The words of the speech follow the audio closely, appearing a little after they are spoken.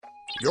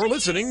You're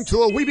listening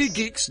to a Weeby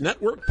Geeks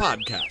Network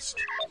podcast.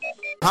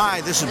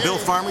 Hi, this is Bill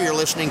Farmer. You're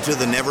listening to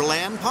the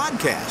Neverland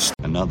podcast.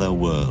 Another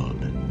world,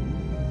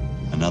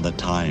 another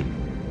time,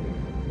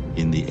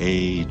 in the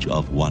age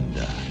of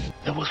wonder.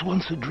 There was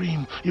once a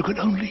dream. You could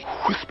only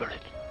whisper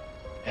it.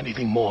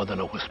 Anything more than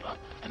a whisper,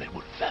 and it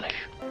would vanish.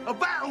 A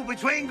battle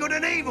between good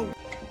and evil.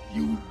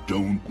 You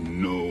don't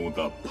know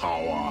the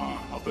power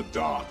of the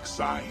dark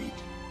side.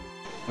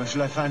 Where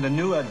shall I find a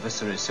new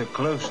adversary so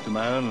close to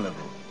my own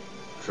level?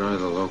 Try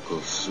the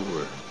local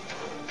sewer.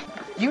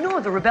 You know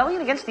of the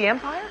rebellion against the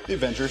Empire? The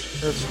Avengers,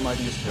 Earth's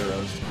mightiest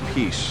heroes.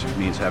 Peace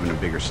means having a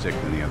bigger stick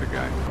than the other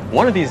guy.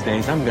 One of these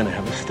days, I'm gonna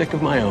have a stick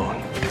of my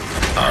own.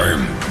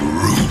 I'm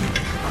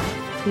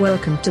Groot.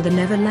 Welcome to the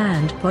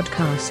Neverland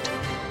podcast.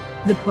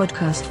 The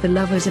podcast for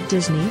lovers of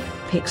Disney,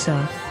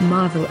 Pixar,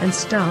 Marvel, and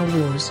Star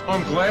Wars.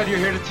 I'm glad you're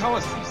here to tell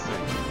us these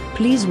things.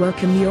 Please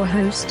welcome your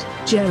host,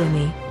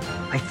 Jeremy.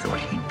 I thought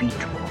he'd be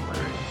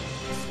taller.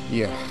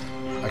 Yeah,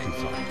 I can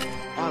fly.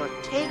 All it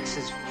takes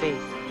is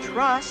faith and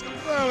trust.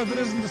 Well, if it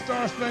isn't the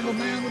Star-Spangled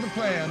Man with a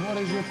plan, what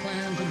is your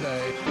plan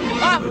today?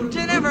 Up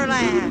to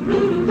Neverland!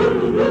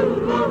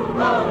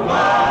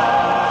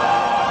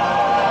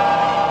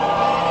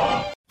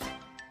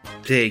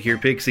 Take your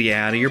pixie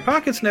out of your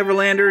pockets,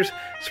 Neverlanders.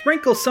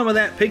 Sprinkle some of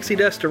that pixie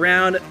dust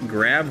around.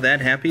 Grab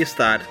that happiest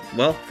thought.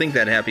 Well, think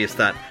that happiest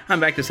thought.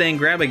 I'm back to saying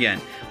grab again.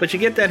 But you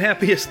get that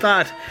happiest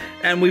thought,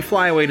 and we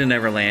fly away to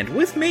Neverland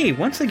with me,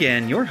 once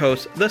again, your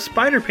host, the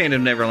Spider-Pan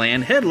of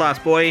Neverland, head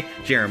lost boy,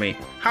 Jeremy.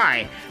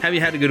 Hi, have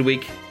you had a good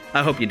week?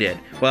 I hope you did.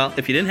 Well,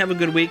 if you didn't have a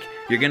good week,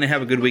 you're going to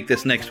have a good week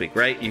this next week,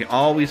 right? You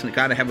always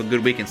got to have a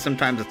good week, and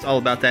sometimes it's all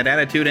about that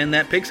attitude and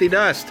that pixie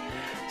dust.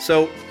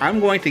 So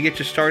I'm going to get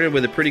you started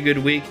with a pretty good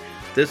week.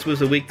 This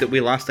was a week that we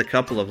lost a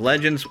couple of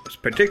legends,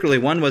 particularly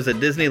one was a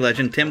Disney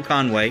legend, Tim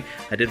Conway.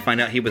 I did find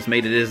out he was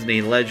made a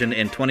Disney legend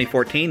in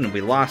 2014, and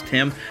we lost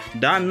him.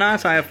 Don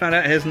Knotts, I have found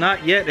out, is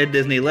not yet a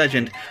Disney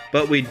legend,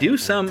 but we do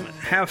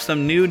have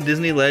some new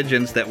Disney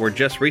legends that were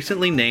just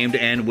recently named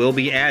and will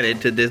be added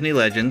to Disney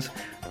Legends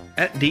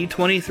at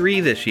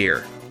D23 this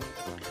year.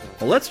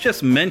 Well, let's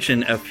just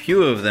mention a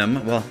few of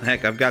them. Well,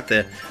 heck, I've got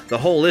the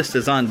whole list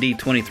is on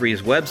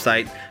D23's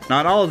website.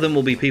 Not all of them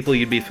will be people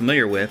you'd be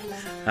familiar with.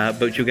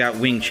 But you got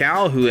Wing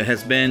Chow, who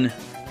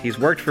he's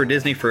worked for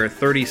Disney for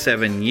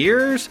 37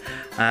 years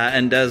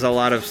and does a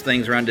lot of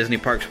things around Disney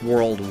parks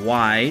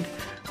worldwide.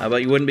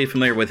 But you wouldn't be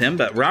familiar with him.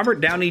 But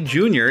Robert Downey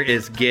Jr.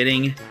 is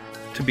getting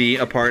to be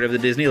a part of the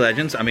Disney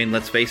Legends. I mean,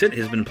 let's face it,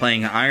 he's been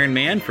playing Iron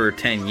Man for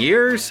 10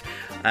 years.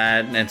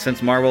 And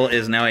since Marvel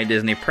is now a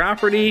Disney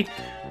property,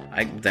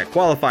 that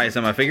qualifies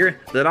him, I figure.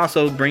 That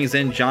also brings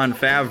in Jon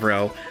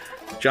Favreau.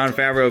 Jon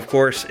Favreau, of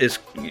course,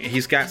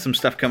 he's got some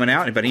stuff coming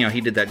out, but he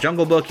did that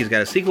Jungle Book. He's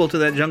got a sequel to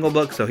that Jungle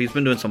Book, so he's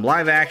been doing some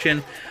live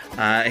action.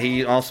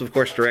 He also, of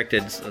course,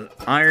 directed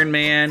Iron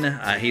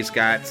Man. He's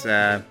got,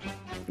 I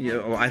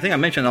think I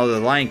mentioned the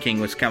Lion King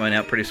was coming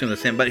out pretty soon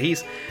with him, but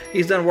he's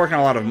done work on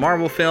a lot of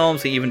Marvel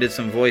films. He even did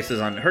some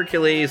voices on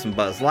Hercules and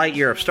Buzz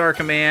Lightyear of Star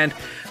Command.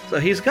 So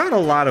he's got a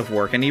lot of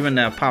work, and even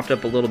popped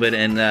up a little bit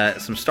in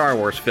some Star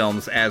Wars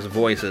films as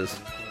voices.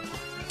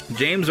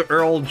 James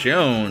Earl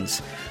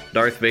Jones,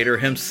 Darth Vader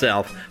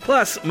himself,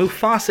 plus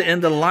Mufasa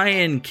in The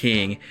Lion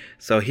King.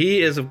 So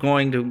he is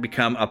going to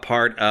become a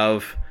part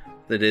of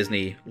the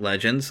Disney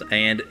Legends,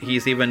 and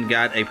he's even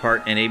got a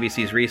part in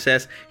ABC's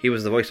Recess. He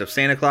was the voice of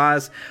Santa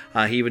Claus.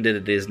 He even did a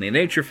Disney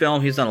nature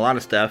film. He's done a lot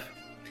of stuff.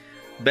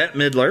 Bette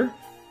Midler,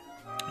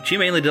 she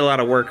mainly did a lot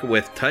of work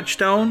with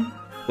Touchstone,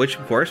 which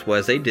of course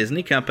was a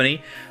Disney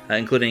company,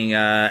 including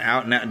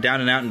Down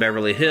and Out in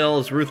Beverly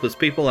Hills, Ruthless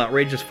People,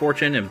 Outrageous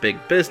Fortune, and Big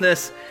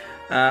Business.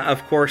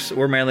 Of course,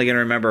 we're mainly going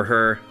to remember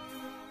her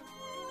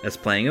as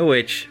playing a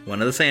witch,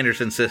 one of the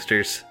Sanderson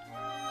sisters.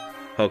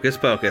 Hocus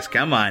Pocus,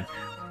 come on.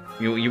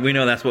 We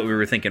know that's what we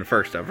were thinking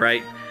first of,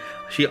 right?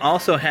 She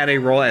also had a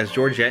role as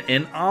Georgette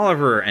in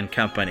Oliver and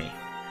Company.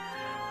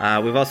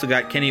 We've also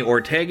got Kenny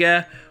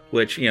Ortega,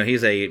 which,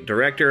 he's a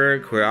director,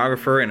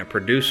 choreographer, and a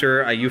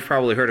producer. You've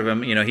probably heard of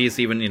him.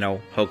 He's even,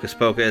 Hocus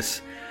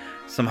Pocus,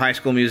 some High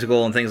School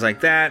Musical and things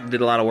like that.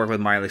 Did a lot of work with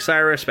Miley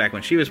Cyrus back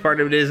when she was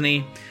part of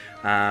Disney.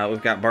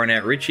 We've got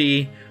Barnett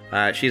Ritchie.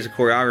 She's a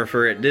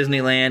choreographer at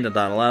Disneyland and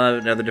done a lot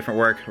of other different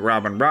work.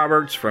 Robin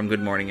Roberts from Good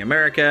Morning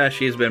America.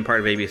 She's been part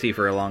of ABC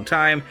for a long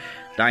time.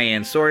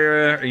 Diane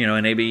Sawyer, an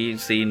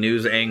ABC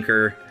news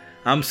anchor.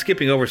 I'm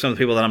skipping over some of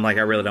the people that I'm like,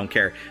 I really don't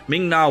care.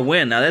 Ming-Na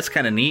Wen. Now, that's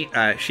kind of neat.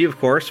 She, of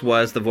course,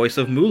 was the voice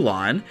of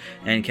Mulan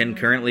and can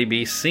currently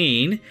be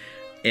seen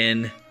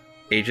in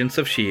Agents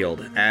of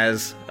S.H.I.E.L.D.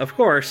 as, of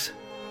course,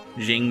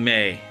 Jing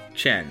Mei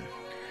Chen.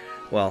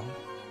 Well,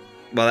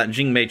 that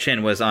Jing Mei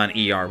Chen was on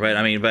ER, but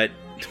I'm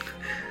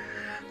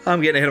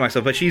getting ahead of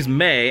myself. But she's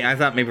Mei. I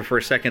thought maybe for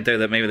a second there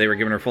that maybe they were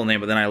giving her full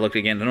name, but then I looked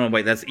again. No,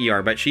 wait, that's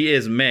ER. But she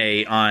is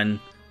Mei on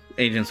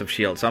Agents of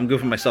S.H.I.E.L.D., so I'm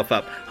goofing myself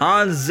up.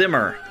 Hans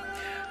Zimmer.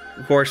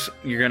 Of course,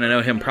 you're going to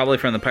know him probably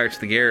from the Pirates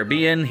of the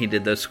Caribbean. He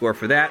did the score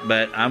for that,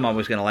 but I'm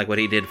always going to like what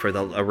he did for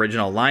the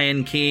original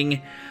Lion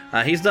King.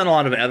 He's done a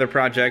lot of other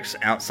projects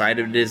outside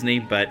of Disney,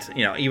 but,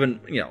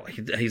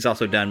 he's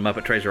also done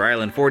Muppet Treasure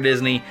Island for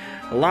Disney.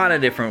 A lot of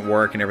different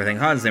work and everything.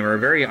 Hans Zimmer, a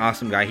very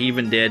awesome guy. He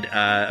even did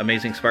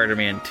Amazing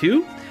Spider-Man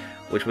 2,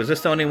 which was a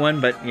Sony one,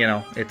 but,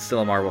 it's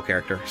still a Marvel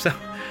character.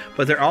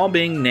 But they're all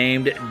being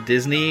named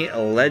Disney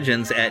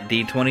Legends at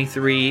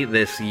D23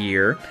 this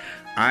year.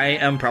 I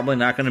am probably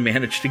not going to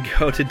manage to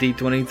go to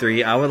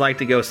D23. I would like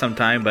to go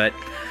sometime, but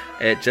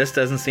it just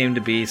doesn't seem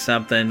to be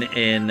something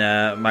in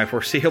my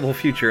foreseeable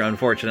future,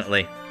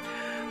 unfortunately.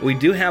 We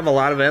do have a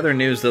lot of other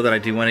news, though, that I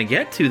do want to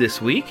get to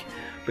this week.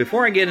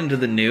 Before I get into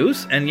the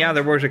news, and yeah,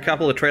 there was a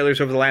couple of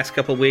trailers over the last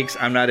couple of weeks.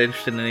 I'm not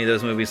interested in any of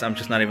those movies. I'm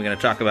just not even going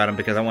to talk about them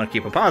because I want to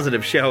keep a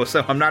positive show.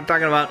 So I'm not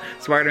talking about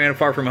Spider-Man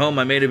Far From Home.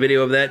 I made a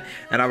video of that,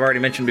 and I've already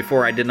mentioned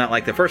before I did not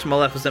like the first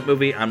Maleficent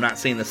movie. I'm not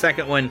seeing the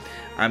second one.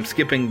 I'm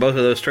skipping both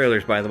of those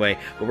trailers, by the way.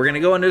 But we're going to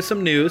go into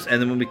some news,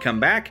 and then when we come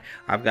back,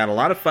 I've got a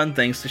lot of fun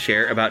things to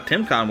share about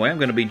Tim Conway. I'm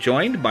going to be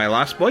joined by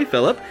Lost Boy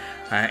Philip,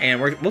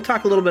 and we'll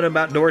talk a little bit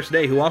about Doris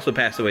Day, who also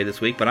passed away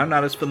this week, but I'm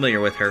not as familiar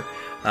with her.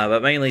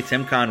 But mainly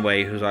Tim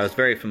Conway, who I was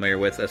very familiar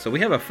with. So we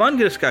have a fun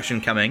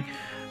discussion coming,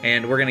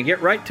 and we're going to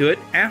get right to it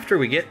after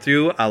we get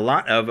through a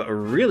lot of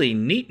really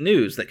neat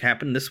news that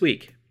happened this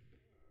week.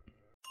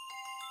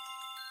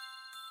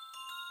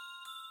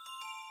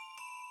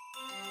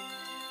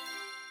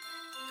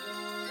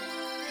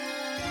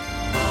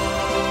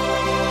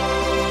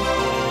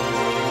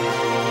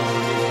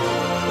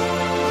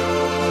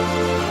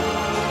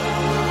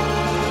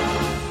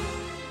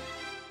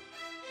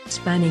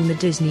 Spanning the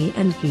Disney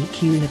and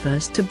geek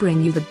universe to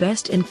bring you the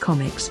best in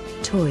comics,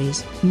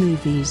 toys,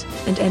 movies,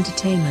 and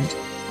entertainment.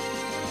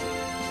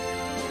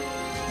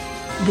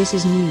 This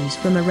is news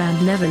from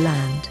around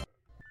Neverland.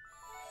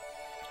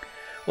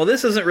 Well,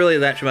 this isn't really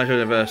that much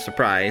of a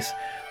surprise,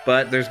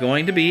 but there's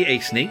going to be a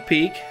sneak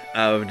peek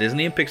of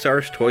Disney and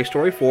Pixar's Toy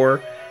Story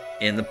 4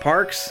 in the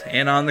parks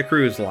and on the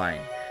cruise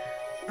line.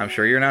 I'm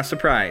sure you're not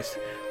surprised.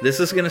 This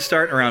is going to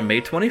start around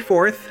May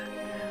 24th.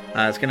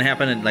 It's going to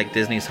happen in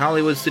Disney's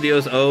Hollywood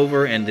Studios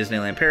over in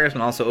Disneyland Paris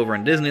and also over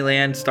in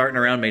Disneyland starting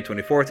around May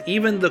 24th.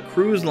 Even the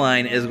cruise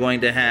line is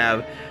going to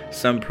have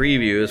some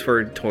previews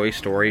for Toy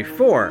Story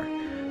 4.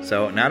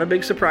 So not a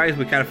big surprise.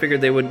 We kind of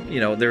figured they would,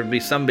 there would be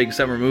some big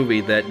summer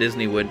movie that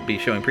Disney would be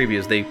showing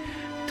previews. They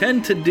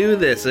tend to do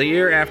this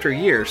year after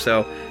year.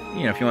 So, if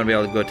you want to be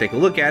able to go take a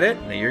look at it,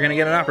 you're going to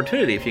get an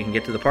opportunity if you can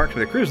get to the park for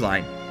the cruise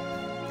line.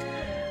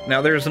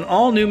 Now there's an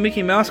all-new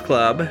Mickey Mouse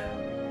Club.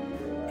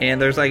 And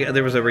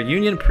there was a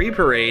reunion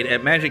pre-parade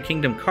at Magic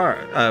Kingdom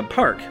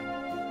Park.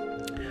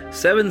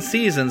 7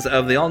 seasons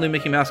of the all-new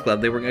Mickey Mouse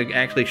Club. They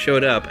actually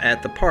showed up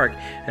at the park.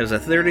 It was the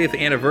 30th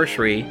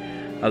anniversary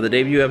of the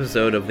debut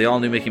episode of the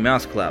all-new Mickey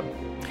Mouse Club.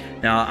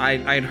 Now,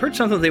 I'd heard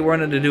something they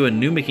wanted to do a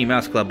new Mickey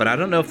Mouse Club, but I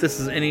don't know if this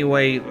is any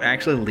way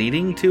actually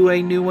leading to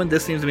a new one.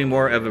 This seems to be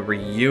more of a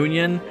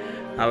reunion.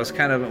 I was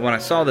when I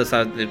saw this,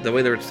 the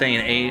way they were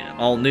saying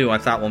all new, I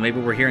thought, well,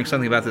 maybe we're hearing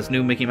something about this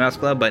new Mickey Mouse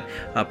Club, but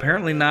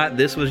apparently not.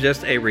 This was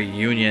just a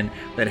reunion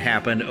that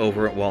happened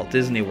over at Walt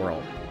Disney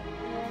World.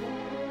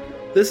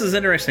 This is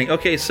interesting.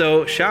 Okay,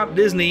 so Shop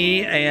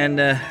Disney, and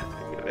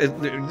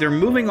they're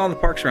moving all the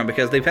parks around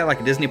because they've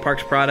had Disney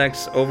Parks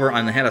products over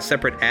on, they had a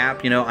separate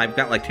app. I've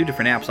got 2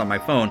 different apps on my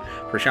phone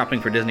for shopping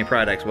for Disney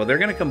products. Well, they're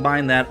going to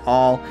combine that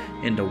all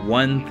into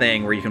one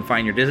thing where you can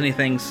find your Disney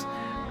things,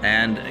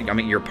 and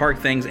your park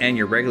things and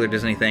your regular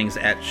Disney things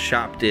at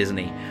Shop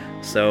Disney.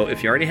 So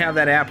if you already have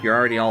that app, you're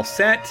already all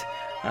set.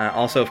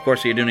 Also, of course,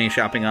 if you're doing any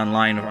shopping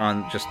online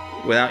on just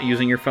without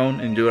using your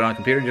phone and do it on a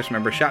computer, just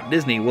remember Shop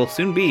Disney will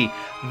soon be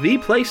the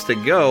place to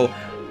go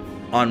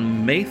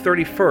on May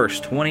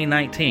 31st,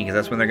 2019, because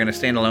that's when they're going to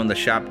stand alone the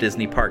Shop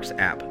Disney Parks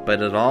app. But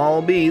it'll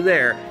all be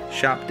there,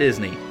 Shop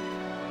Disney.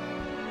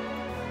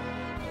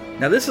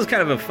 Now, this is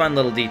kind of a fun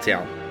little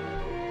detail.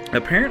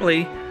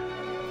 Apparently,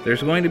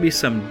 there's going to be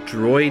some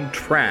droid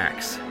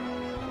tracks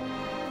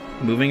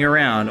moving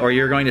around, or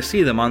you're going to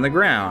see them on the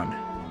ground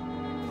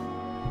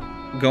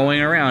going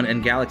around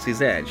in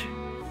Galaxy's Edge.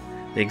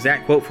 The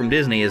exact quote from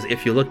Disney is,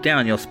 "If you look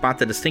down, you'll spot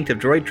the distinctive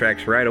droid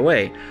tracks right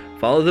away.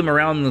 Follow them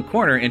around the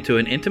corner into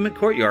an intimate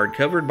courtyard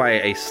covered by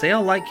a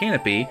sail-like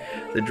canopy.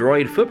 The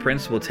droid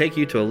footprints will take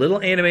you to a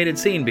little animated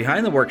scene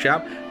behind the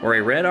workshop where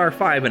a red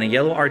R5 and a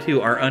yellow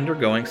R2 are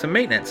undergoing some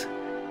maintenance."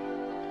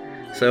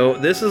 So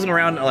this is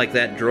around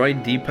that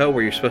droid depot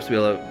where you're supposed to be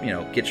able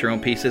to, get your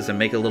own pieces and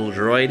make a little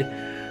droid.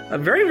 A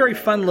very, very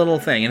fun little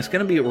thing. And it's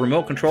going to be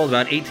remote controlled,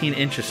 about 18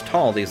 inches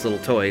tall, these little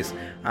toys.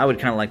 I would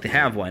kind of like to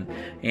have one.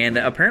 And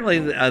apparently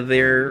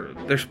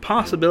there's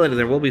possibility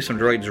there will be some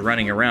droids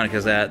running around,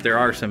 because there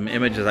are some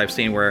images I've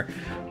seen where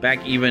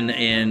back even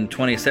in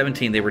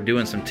 2017 they were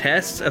doing some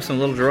tests of some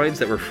little droids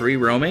that were free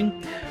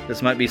roaming.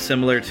 This might be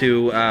similar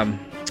to...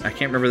 I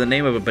can't remember the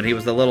name of it, but he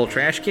was the little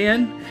trash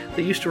can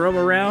that used to roam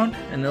around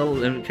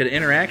and could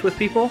interact with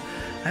people.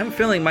 I have a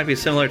feeling it might be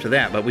similar to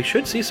that, but we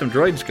should see some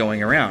droids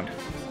going around.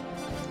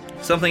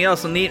 Something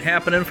else neat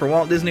happening for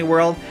Walt Disney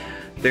World.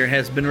 there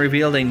has been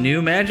revealed a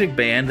new magic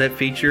band that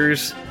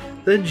features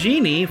the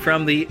genie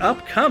from the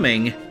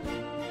upcoming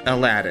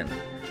Aladdin.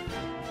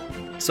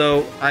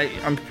 So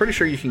I'm pretty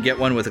sure you can get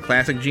one with a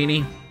classic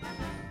genie,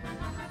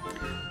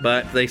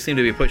 but they seem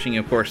to be pushing,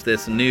 of course,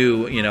 this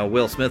new,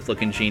 Will Smith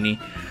looking genie.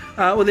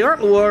 Well, the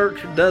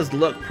artwork does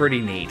look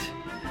pretty neat,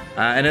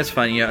 and it's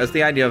fun. It's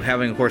the idea of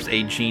having, of course,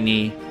 a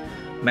genie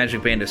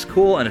magic band is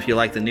cool, and if you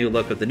like the new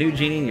look of the new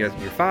genie, you're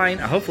fine.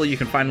 Hopefully, you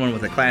can find one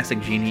with a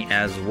classic genie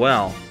as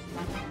well.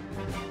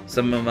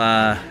 Some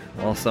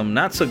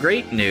not so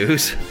great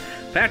news.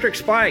 Patrick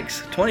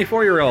Spikes,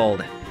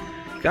 24-year-old,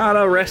 got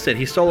arrested.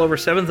 He stole over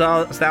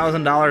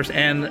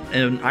 $7,000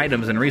 in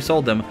items and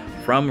resold them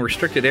from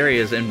restricted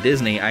areas in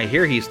Disney. I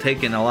hear he's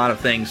taken a lot of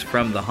things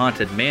from the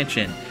Haunted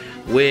Mansion,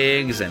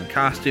 wigs and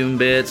costume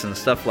bits and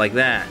stuff like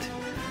that.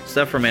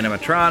 Stuff from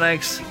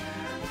animatronics.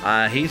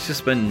 He's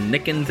just been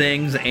nicking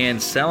things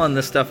and selling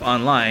this stuff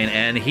online,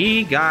 and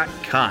he got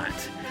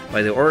caught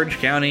by the Orange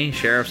County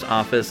Sheriff's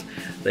Office.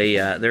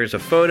 There's a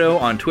photo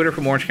on Twitter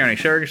from Orange County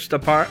Sheriff's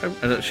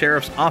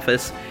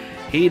Office.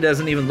 He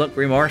doesn't even look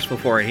remorseful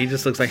for it. He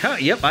just looks like,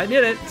 yep, I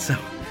did it. So,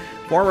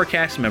 former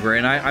cast member,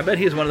 and I bet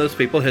he's one of those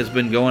people who has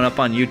been going up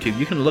on YouTube.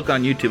 You can look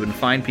on YouTube and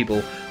find people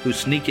who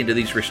sneak into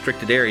these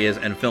restricted areas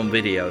and film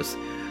videos.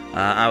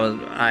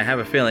 I have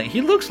a feeling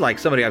he looks like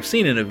somebody I've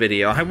seen in a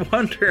video. I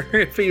wonder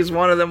if he's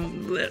one of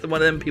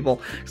them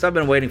people, because I've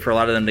been waiting for a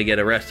lot of them to get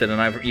arrested,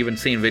 and I've even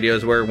seen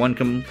videos where one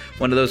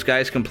of those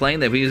guys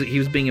complained that he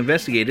was being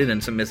investigated in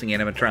some missing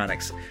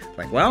animatronics.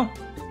 Like, well,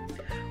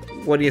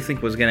 what do you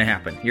think was going to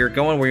happen? You're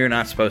going where you're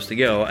not supposed to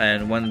go,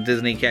 and when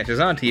Disney catches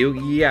on to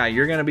you, yeah,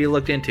 you're going to be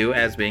looked into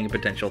as being a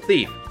potential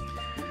thief.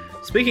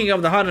 Speaking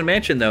of the Haunted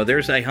Mansion, though,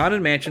 there's a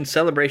Haunted Mansion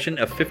celebration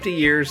of 50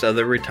 years of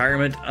the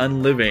retirement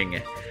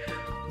unliving.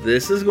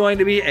 This is going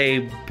to be a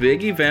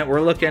big event.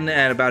 We're looking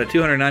at about a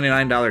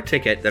 $299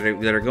 ticket that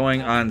are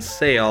going on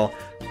sale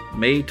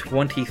May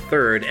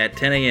 23rd at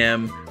 10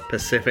 a.m.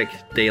 Pacific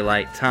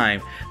Daylight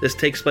Time. This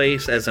takes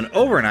place as an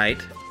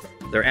overnight.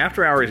 They're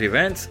after-hours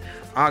events,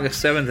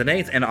 August 7th and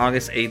 8th and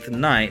August 8th and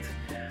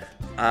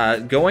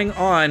 9th. Going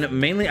on,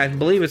 mainly, I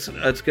believe it's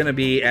going to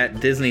be at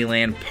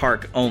Disneyland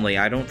Park only.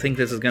 I don't think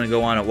this is going to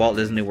go on at Walt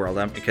Disney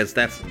World, because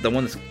that's the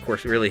one that's, of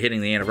course, really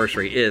hitting the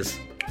anniversary is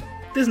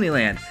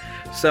Disneyland.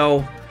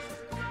 So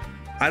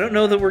I don't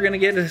know that we're going to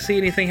get to see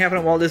anything happen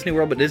at Walt Disney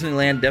World, but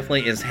Disneyland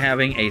definitely is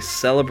having a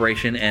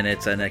celebration, and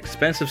it's an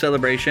expensive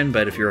celebration,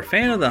 but if you're a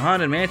fan of the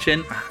Haunted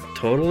Mansion,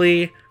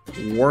 totally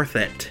worth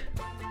it.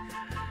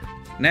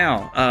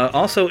 Now,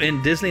 also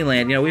in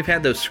Disneyland, we've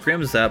had those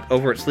scrims up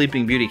over at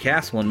Sleeping Beauty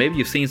Castle, and maybe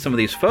you've seen some of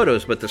these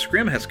photos, but the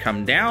scrim has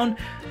come down.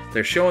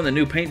 They're showing the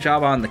new paint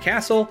job on the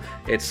castle.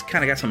 It's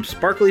kind of got some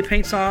sparkly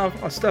paint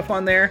stuff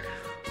on there.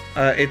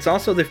 It's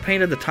also, they've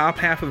painted the top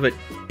half of it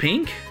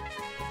pink,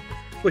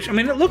 which,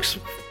 it looks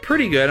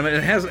pretty good.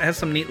 It has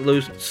some neat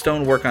loose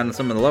stonework on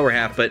some of the lower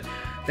half, but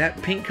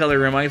that pink color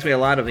reminds me a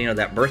lot of,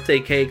 that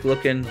birthday cake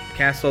looking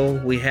castle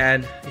we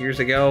had years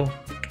ago.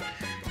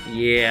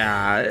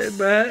 Yeah,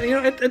 but,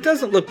 it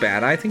doesn't look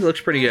bad. I think it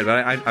looks pretty good,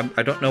 but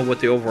I don't know what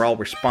the overall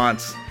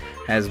response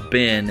has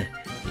been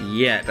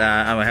yet.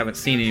 I haven't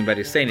seen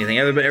anybody say anything.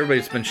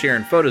 Everybody's been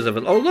sharing photos of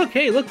it. Oh, look,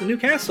 the new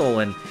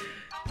castle, and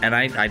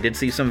I did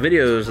see some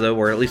videos, though,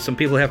 where at least some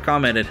people have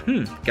commented,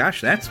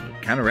 gosh, that's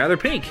kind of rather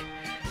pink.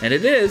 And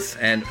it is,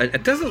 and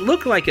it doesn't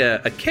look like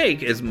a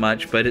cake as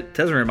much, but it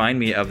does remind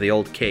me of the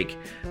old cake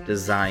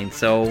design.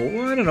 So,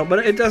 I don't know, but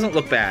it doesn't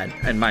look bad,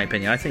 in my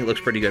opinion. I think it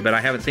looks pretty good, but I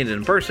haven't seen it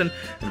in person.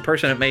 In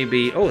person, it may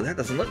be, that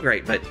doesn't look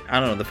great, but I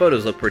don't know, the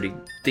photos look pretty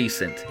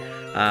decent.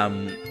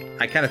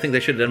 I kind of think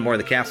they should have done more of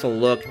the castle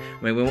look.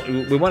 We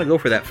want to go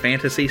for that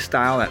fantasy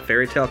style, that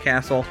fairy tale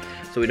castle,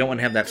 so we don't want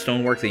to have that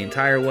stonework the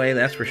entire way,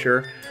 that's for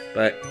sure.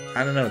 But,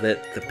 I don't know, the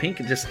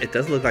pink, it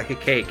does look like a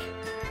cake.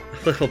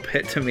 A little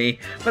bit to me,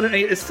 but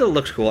it still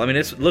looks cool.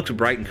 It looks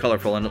bright and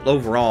colorful, and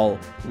overall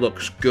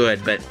looks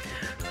good. But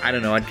I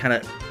don't know. I'd kind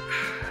of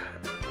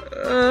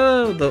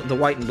the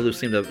white and blue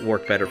seem to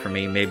work better for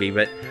me, maybe.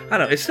 But I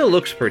don't know. It still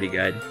looks pretty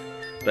good.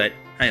 But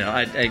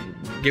I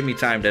give me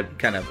time to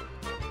kind of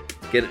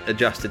get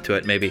adjusted to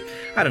it. Maybe,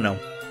 I don't know.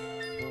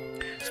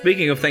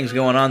 Speaking of things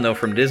going on though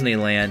from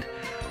Disneyland,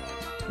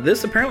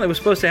 this apparently was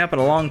supposed to happen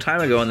a long time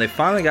ago, and they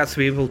finally got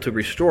some people to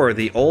restore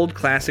the old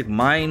classic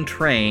mine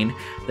train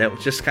that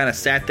just kind of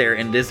sat there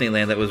in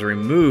Disneyland that was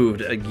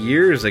removed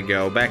years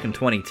ago, back in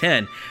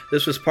 2010.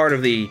 This was part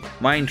of the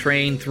mine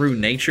train through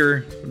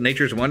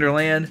Nature's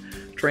Wonderland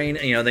train.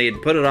 They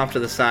had put it off to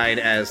the side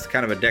as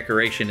kind of a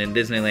decoration in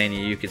Disneyland.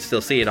 You could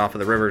still see it off of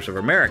the rivers of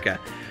America.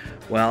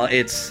 Well,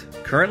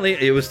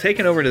 it was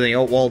taken over to the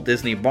old Walt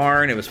Disney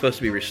barn. It was supposed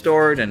to be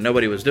restored, and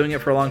nobody was doing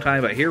it for a long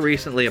time. But here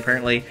recently,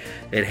 apparently,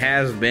 it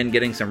has been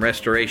getting some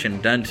restoration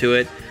done to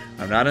it.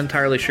 I'm not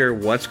entirely sure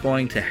what's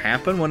going to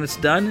happen when it's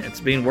done. It's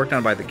being worked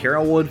on by the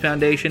Carolwood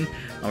Foundation.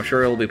 I'm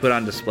sure it will be put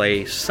on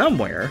display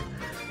somewhere.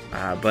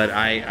 But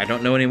I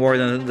don't know any more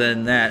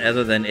than that,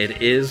 other than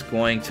it is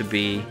going to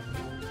be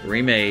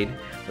remade.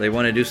 They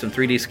want to do some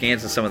 3D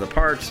scans of some of the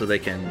parts so they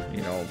can,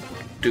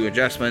 do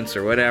adjustments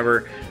or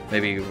whatever,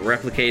 maybe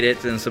replicate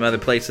it in some other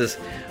places.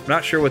 I'm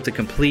not sure what the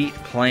complete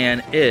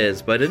plan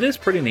is, but it is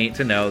pretty neat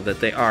to know that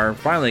they are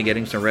finally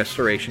getting some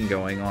restoration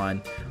going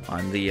on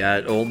the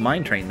old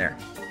mine train there.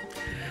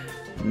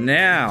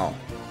 Now,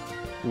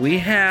 we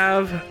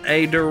have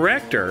a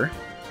director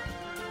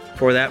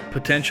for that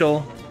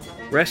potential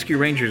Rescue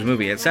Rangers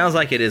movie. It sounds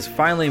like it is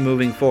finally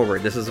moving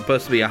forward. This is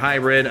supposed to be a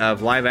hybrid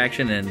of live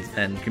action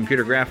and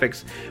computer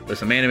graphics with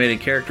some animated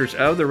characters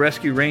of the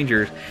Rescue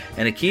Rangers.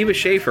 And Akiva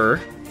Schaffer,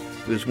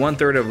 who's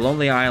 1/3 of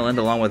Lonely Island,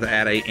 along with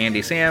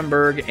Andy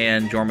Samberg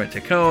and Jorma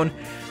Taccone,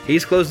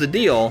 he's closed the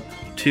deal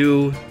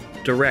to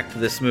direct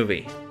this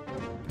movie.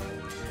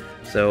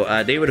 So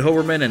David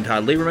Hoberman and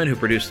Todd Lieberman, who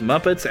produced the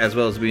Muppets, as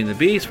well as Beauty and the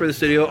Beast for the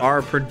studio,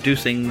 are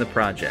producing the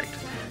project.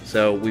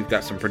 So we've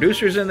got some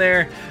producers in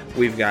there,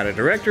 we've got a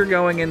director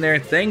going in there,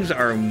 things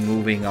are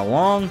moving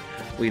along.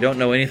 We don't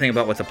know anything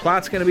about what the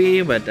plot's going to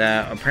be, but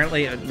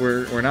apparently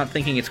we're not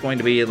thinking it's going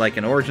to be like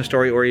an origin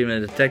story or even a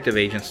detective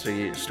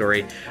agency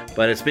story,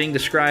 but it's being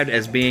described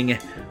as being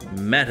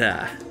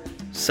meta,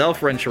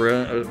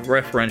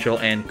 self-referential,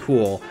 and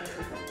cool.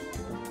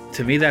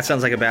 To me, that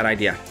sounds like a bad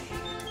idea.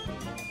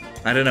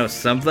 I don't know,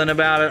 something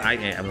about it.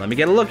 Let me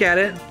get a look at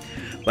it.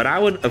 But I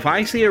would, if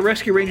I see a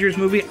Rescue Rangers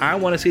movie, I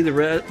want to see the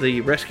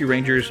Rescue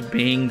Rangers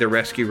being the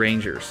Rescue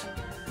Rangers.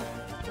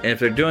 And if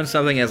they're doing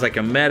something as like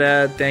a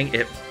meta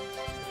thing,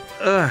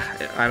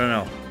 I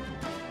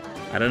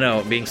don't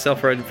know. Being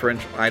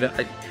self-referential,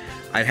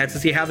 I'd have to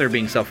see how they're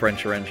being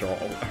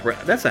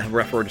self-referential. That's a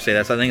rough word to say.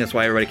 I think that's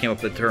why everybody came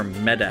up with the term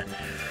meta.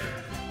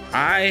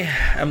 I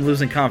am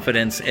losing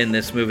confidence in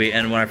this movie,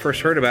 and when I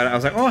first heard about it, I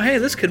was like, oh, hey,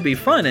 this could be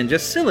fun and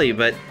just silly,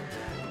 but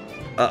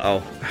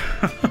uh-oh.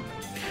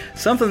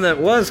 Something that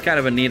was kind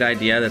of a neat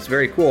idea that's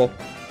very cool.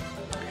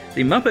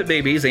 The Muppet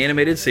Babies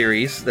animated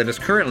series that is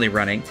currently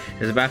running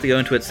is about to go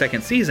into its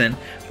second season,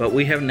 but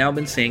we have now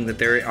been seeing that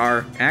there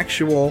are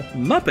actual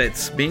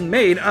Muppets being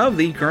made of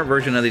the current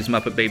version of these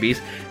Muppet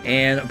Babies,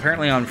 and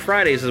apparently on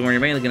Fridays is when you're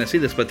mainly going to see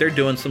this, but they're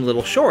doing some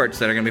little shorts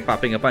that are going to be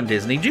popping up on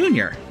Disney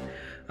Junior.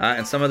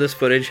 And some of this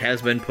footage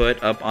has been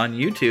put up on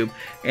YouTube,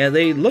 and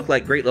they look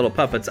like great little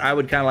puppets. I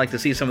would kind of like to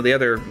see some of the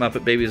other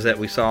Muppet Babies that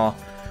we saw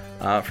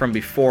from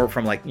before,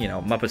 from like,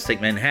 Muppets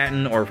Take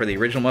Manhattan, or for the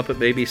original Muppet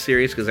Babies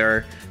series,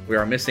 because we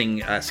are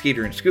missing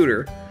Skeeter and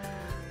Scooter,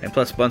 and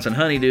plus Bunsen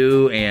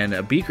Honeydew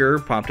and Beaker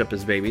popped up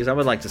as babies. I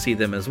would like to see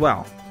them as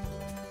well.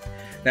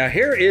 Now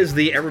here is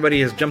the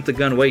everybody has jumped the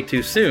gun way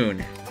too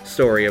soon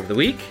story of the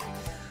week.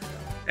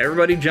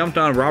 Everybody jumped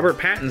on Robert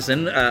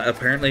Pattinson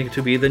apparently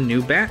to be the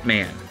new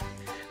Batman.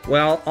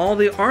 Well, all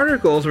the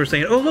articles were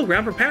saying, oh, look,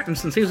 Robert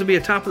Pattinson seems to be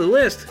atop of the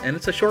list, and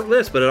it's a short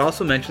list, but it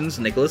also mentions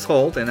Nicholas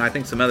Hoult, and I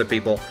think some other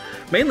people,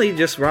 mainly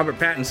just Robert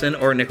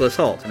Pattinson or Nicholas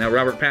Hoult. Now,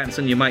 Robert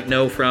Pattinson you might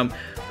know from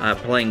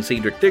playing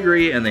Cedric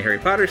Diggory in the Harry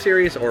Potter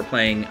series, or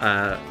playing,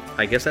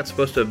 I guess that's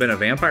supposed to have been a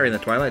vampire in the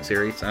Twilight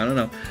series. I don't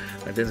know.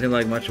 That didn't seem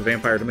like much of a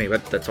vampire to me,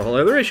 but that's a whole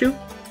other issue.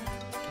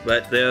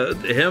 But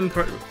him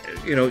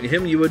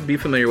you would be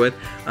familiar with.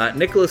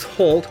 Nicholas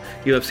Hoult,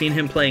 you have seen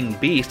him playing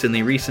Beast in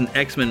the recent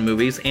X-Men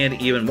movies,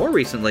 and even more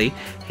recently,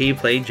 he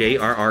played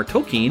J.R.R.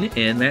 Tolkien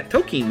in that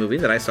Tolkien movie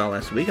that I saw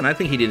last week, and I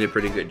think he did a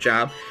pretty good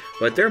job.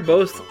 But they're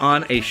both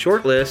on a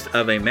short list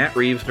of a Matt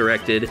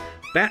Reeves-directed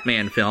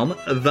Batman film,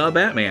 The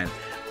Batman.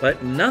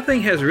 But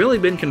nothing has really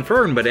been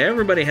confirmed, but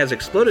everybody has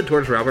exploded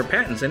towards Robert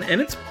Pattinson, and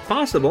it's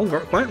possible,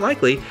 quite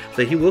likely,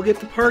 that he will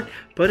get the part,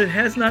 but it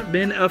has not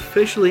been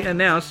officially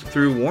announced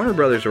through Warner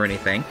Brothers or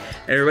anything.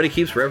 Everybody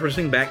keeps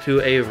referencing back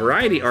to a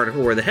Variety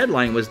article where the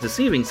headline was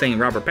deceiving, saying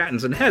Robert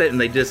Pattinson had it, and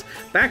they just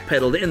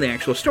backpedaled in the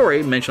actual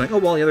story, mentioning, oh,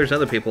 well, yeah, there's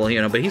other people,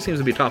 but he seems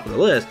to be top of the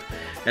list.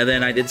 And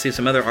then I did see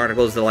some other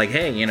articles that like,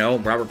 hey,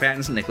 Robert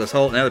Pattinson, Nicholas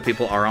Hoult, and other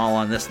people are all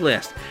on this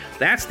list.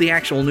 That's the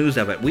actual news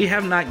of it. We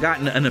have not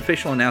gotten an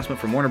official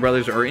announcement from Warner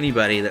Brothers or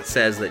anybody that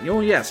says that,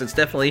 oh, yes, it's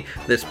definitely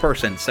this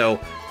person.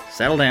 So,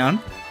 settle down.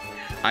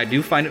 I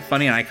do find it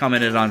funny, and I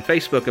commented on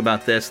Facebook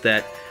about this,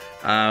 that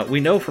we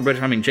know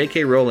from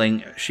J.K.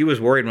 Rowling, she was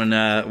worried when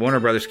Warner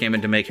Brothers came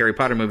in to make Harry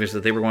Potter movies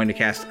that they were going to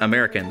cast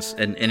Americans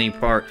in any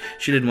part.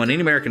 She didn't want any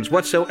Americans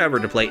whatsoever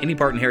to play any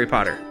part in Harry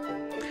Potter.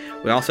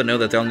 We also know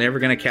that they're never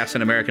going to cast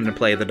an American to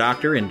play the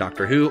Doctor in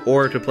Doctor Who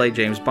or to play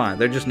James Bond.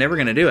 They're just never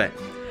going to do it.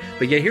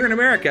 But yet here in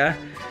America,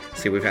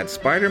 see, we've had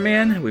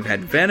Spider-Man, we've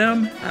had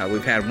Venom,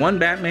 we've had one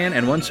Batman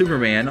and one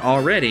Superman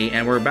already,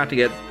 and we're about to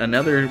get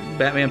another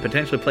Batman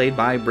potentially played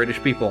by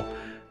British people.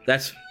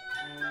 That's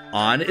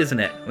odd, isn't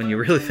it? When you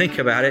really think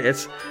about it,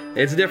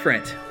 it's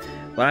different.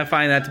 But I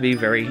find that to be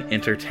very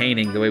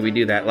entertaining, the way we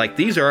do that. Like,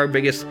 these are our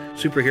biggest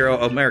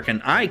superhero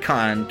American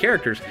icon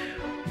characters.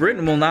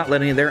 Britain will not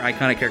let any of their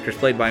iconic characters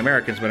played by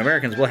Americans, but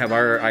Americans will have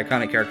our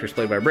iconic characters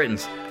played by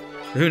Britons.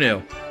 Who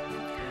knew?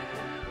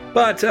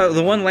 But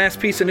the one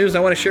last piece of news I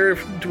want to share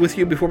with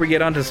you before we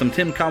get on to some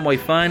Tim Conway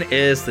fun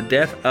is the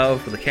death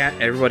of the cat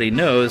everybody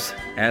knows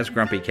as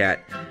Grumpy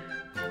Cat.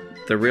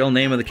 The real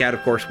name of the cat,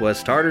 of course,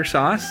 was Tartar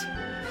Sauce.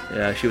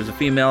 She was a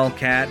female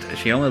cat.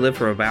 She only lived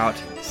for about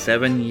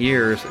 7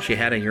 years. She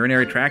had a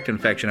urinary tract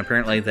infection,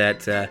 apparently,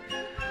 that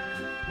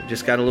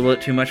just got a little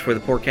bit too much for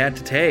the poor cat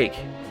to take.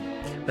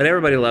 But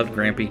everybody loved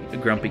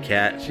Grumpy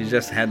Cat. She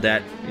just had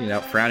that,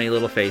 frowny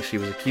little face. She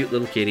was a cute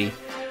little kitty.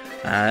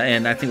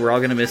 And I think we're all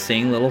going to miss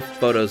seeing little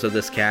photos of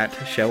this cat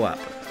show up.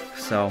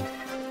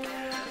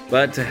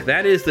 But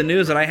that is the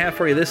news that I have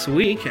for you this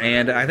week.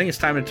 And I think it's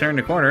time to turn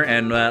the corner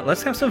and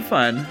let's have some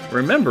fun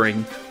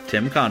remembering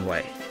Tim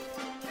Conway.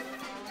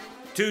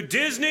 To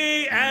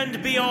Disney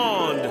and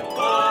beyond.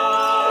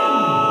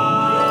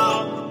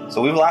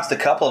 So we've lost a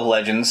couple of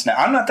legends. Now,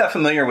 I'm not that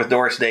familiar with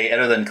Doris Day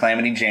other than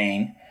Calamity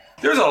Jane.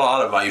 There's a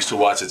lot of them I used to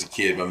watch as a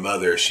kid. My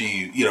mother,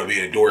 she, being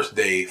a Doris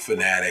Day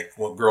fanatic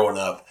growing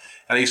up,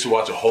 and I used to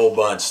watch a whole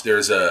bunch.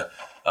 There's Don't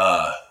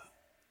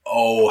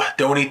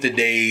Eat the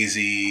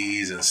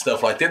Daisies and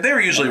stuff like that. They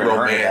were usually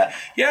romantic.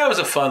 Yeah, it was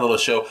a fun little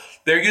show.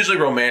 They're usually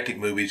romantic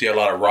movies. You had a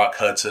lot of Rock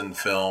Hudson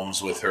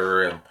films with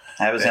her. And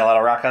I haven't seen a lot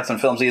of Rock Hudson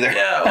films either.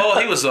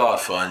 Yeah, he was a lot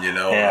of fun,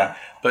 Yeah.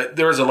 But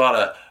there was a lot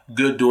of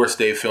good Doris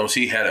Day films.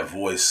 He had a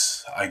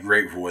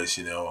great voice,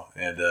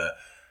 and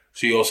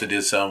she also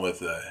did some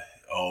with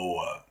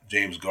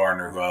James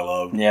Garner, who I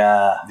loved.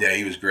 Yeah. Yeah,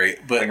 he was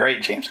great. But the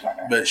great James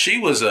Garner. But she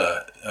was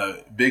a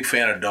big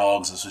fan of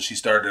dogs, and so she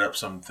started up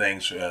some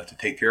things to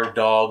take care of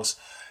dogs,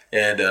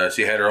 and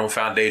she had her own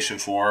foundation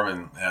for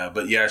them. And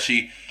but yeah,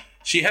 she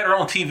had her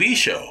own TV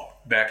show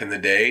back in the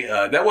day.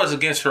 That was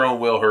against her own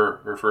will.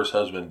 Her first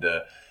husband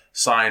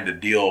signed a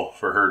deal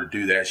for her to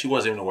do that. She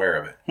wasn't even aware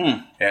of it.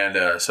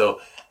 And so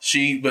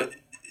she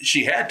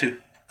had to.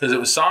 Because it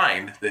was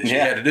signed that she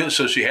had to do it,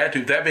 so she had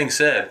to. That being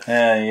said,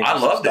 I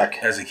loved it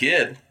as a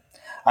kid.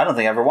 I don't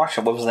think I ever watched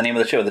it. What was the name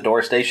of the show? The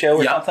Doris Day Show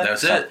or something?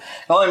 That's it.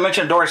 The only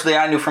mention of Doris Day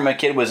I knew from a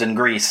kid was in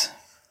Grease.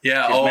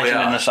 Yeah, She's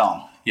mentioned in the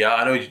song. Yeah,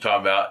 I know what you're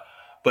talking about.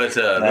 But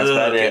that's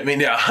about it. I mean,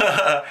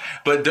 yeah.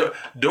 But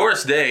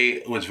Doris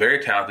Day was very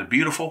talented,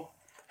 beautiful.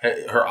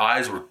 Her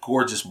eyes were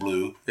gorgeous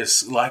blue.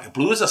 It's like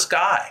blue as the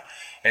sky.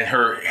 And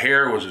her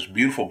hair was this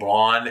beautiful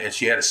blonde, and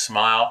she had a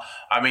smile.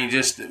 I mean,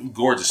 just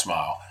gorgeous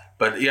smile.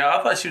 But yeah,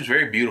 I thought she was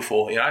very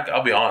beautiful.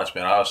 I'll be honest,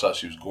 man. I always thought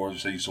she was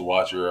gorgeous. I used to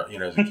watch her,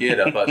 as a kid.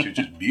 I thought she was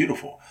just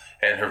beautiful,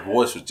 and her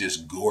voice was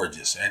just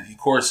gorgeous. And of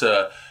course,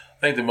 I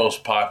think the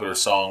most popular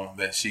song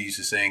that she used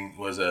to sing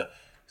was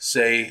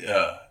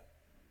 "Sarah,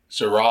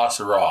 Sarah,"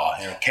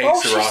 "K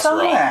Sarah,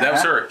 Sarah." That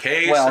was her.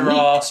 "K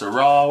Sarah,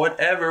 Sarah,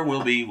 whatever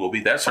will be, will be."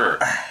 That's her,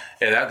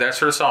 and that's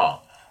her song.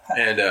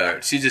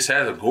 And she just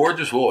has a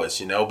gorgeous voice,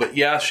 But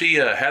yeah, she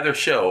had her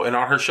show, and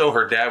on her show,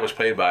 her dad was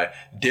played by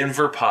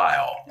Denver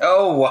Pyle.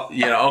 Oh,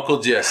 Uncle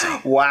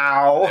Jesse.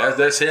 Wow,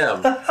 that's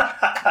him.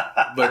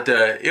 But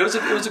it was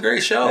a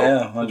great show.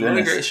 Yeah, it was a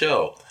really great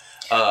show.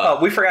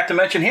 We forgot to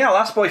mention,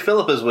 Lost Boy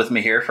Philip is with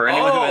me here. For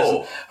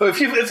anyone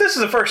if this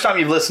is the first time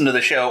you've listened to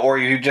the show, or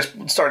you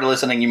just started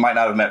listening, you might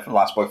not have met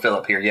Lost Boy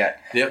Philip here yet.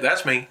 Yep,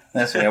 that's me.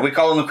 That's me. We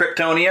call him the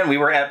Kryptonian. We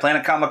were at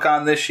Planet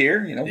Comic-Con this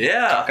year,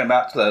 talking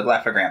about the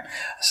Laugh-O-Gram.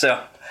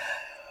 So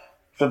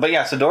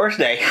Doris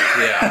Day.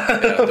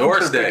 Yeah,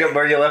 Doris Day.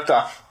 Where you left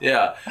off.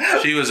 Yeah,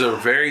 she was a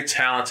very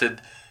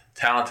talented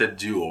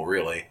jewel,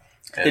 really.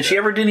 And, did she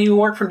ever do any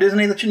work for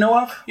Disney that you know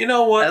of? You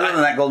know what? Other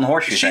than that Golden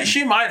Horseshoe thing.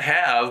 She might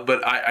have,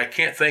 but I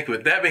can't think of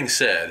it. That being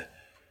said,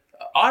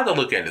 I'll have to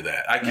look into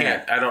that. I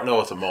can't. Yeah. I don't know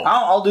at the moment.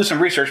 I'll do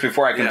some research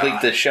before I complete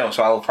this show,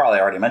 so I'll probably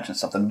already mention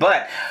something.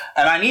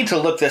 And I need to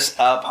look this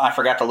up. I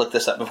forgot to look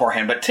this up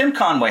beforehand. But Tim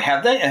Conway,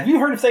 have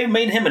you heard if they've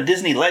made him a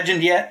Disney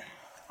legend yet?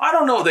 I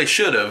don't know. They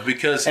should have,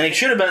 because... And it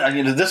should have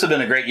been... this has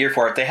been a great year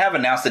for it. They have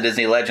announced the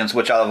Disney Legends,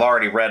 which I've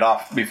already read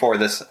off before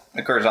this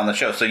occurs on the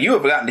show. So you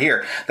have gotten to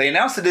hear. They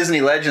announced the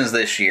Disney Legends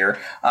this year,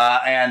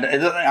 and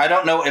I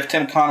don't know if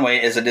Tim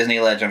Conway is a Disney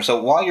legend.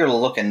 So while you're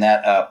looking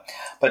that up...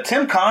 But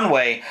Tim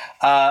Conway,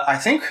 I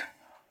think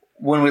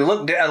when we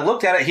looked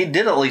at it, he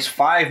did at least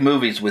 5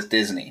 movies with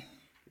Disney.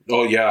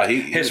 Oh, yeah.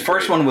 His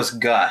first one was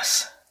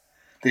Gus.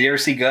 Did you ever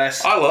see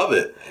Gus? I love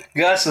it.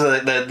 Gus is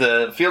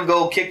the field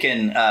goal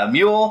kicking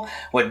mule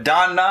with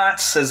Don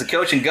Knotts as the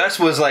coach, and Gus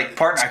was like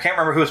partner. I can't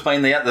remember who was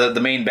playing the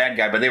main bad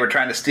guy, but they were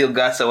trying to steal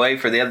Gus away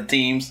for the other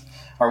teams,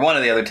 or one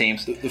of the other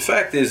teams. The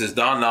fact is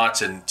Don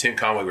Knotts and Tim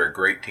Conway were a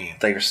great team.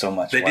 They were so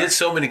much fun. They did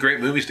so many great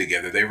movies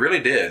together. They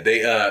really did. They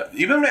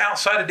even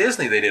outside of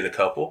Disney, they did a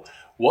couple.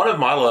 One of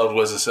them I loved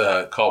was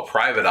called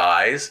Private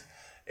Eyes.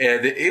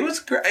 And it was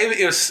great.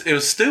 It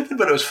was stupid,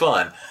 but it was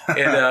fun.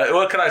 And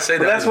what can I say?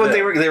 That's what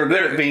they were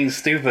good at, being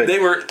stupid. They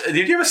were.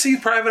 Did you ever see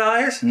Private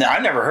Eyes? No, I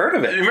never heard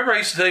of it. Remember, I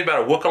used to tell you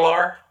about a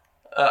Wookalar.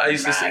 I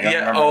used to see.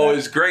 Yeah. Oh, it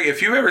was great.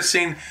 If you've ever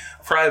seen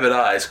Private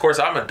Eyes, of course,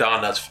 I'm a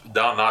Don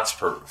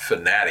Knotts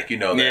fanatic. You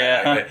know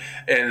that.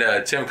 Yeah.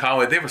 And Tim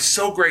Conway, they were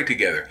so great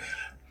together.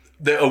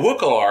 A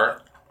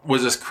Wookalar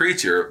was this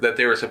creature that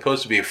they were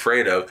supposed to be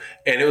afraid of,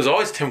 and it was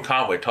always Tim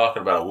Conway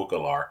talking about a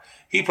Wookalar.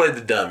 He played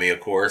the dummy, of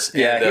course.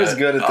 Yeah, and, he was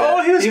good at that.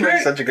 Oh, he was great.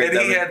 Made such a good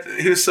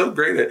dummy. He was so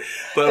great at it.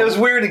 But it was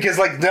weird because,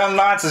 like, dumb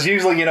nuts is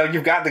usually,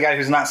 you've got the guy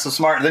who's not so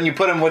smart. Then you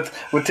put him with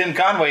Tim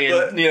Conway,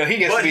 and, he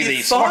gets to be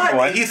the smart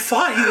one. He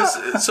thought he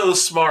was so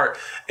smart.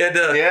 And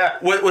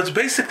what's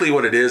basically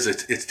what it is,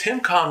 it's Tim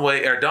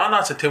Conway, or Don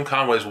Knotts and Tim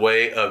Conway's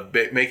way of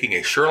making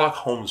a Sherlock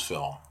Holmes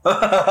film.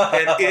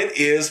 And it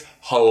is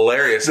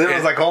hilarious. It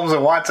was like Holmes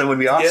and Watson would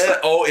be awesome. Yeah,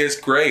 it's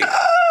great.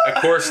 Of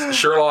course,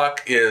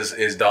 Sherlock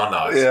is Don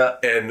Knotts,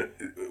 and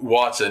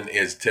Watson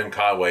is Tim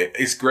Conway.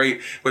 It's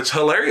great. What's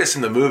hilarious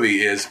in the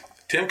movie is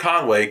Tim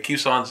Conway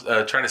keeps on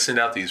trying to send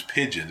out these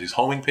pigeons, these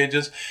homing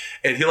pigeons,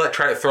 and he'll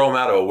try to throw them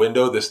out of a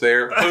window that's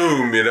there.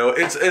 Boom!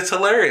 It's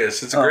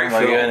hilarious. It's a great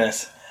film. Oh my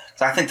goodness.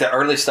 So I think the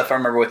early stuff I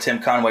remember with Tim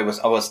Conway was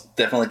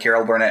definitely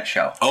Carol Burnett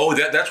show. Oh,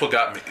 that's what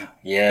got me.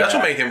 Yeah, that's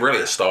what made him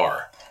really a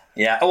star.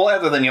 Yeah, well,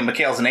 other than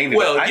McHale's Navy.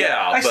 Well,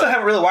 I still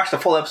haven't really watched a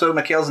full episode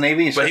of McHale's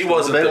Navy. But he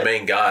wasn't the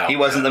main guy. He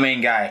wasn't the main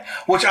guy,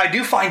 which I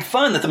do find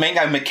fun that the main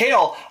guy,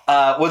 McHale,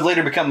 would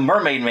later become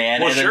Mermaid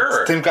Man. Well, and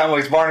sure. Tim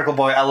Conway's Barnacle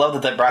Boy. I love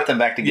that they brought them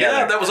back together.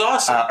 Yeah, that was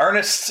awesome.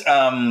 Ernest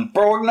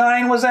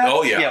Borgnine, was that?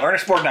 Oh, yeah. Yeah,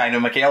 Ernest Borgnine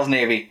in McHale's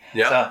Navy.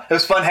 Yeah. So it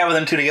was fun having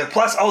them two together.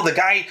 Plus, the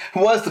guy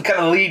who was the kind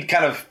of lead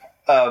kind of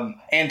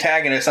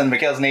antagonist on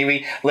McHale's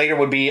Navy later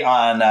would be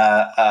on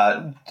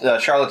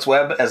Charlotte's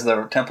Web as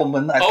the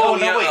Templeman. No,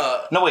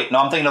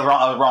 I'm thinking of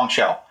the wrong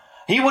show.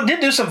 He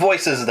did do some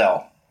voices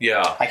though.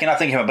 Yeah, I cannot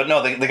think of him, but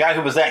no, the guy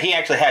who was that, he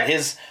actually had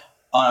his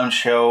own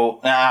show. All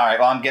right,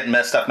 well, I'm getting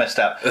messed up. But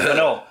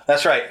no,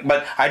 that's right.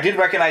 But I did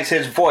recognize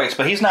his voice,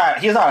 but he's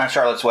not on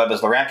Charlotte's Web as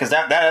the rat, because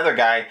that other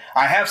guy,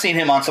 I have seen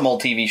him on some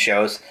old TV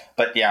shows.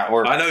 But yeah,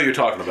 I know you're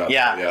talking about.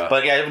 Yeah,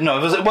 but yeah, no,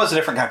 it was a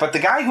different guy. But the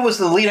guy who was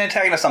the lead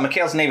antagonist on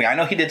McHale's Navy, I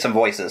know he did some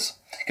voices,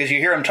 because you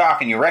hear him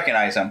talk and you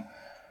recognize him.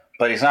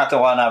 But he's not the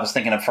one I was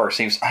thinking of first.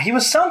 He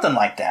was something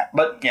like that.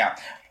 But yeah,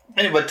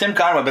 anyway, Tim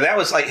Conway. But that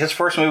was like his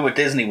first movie with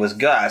Disney was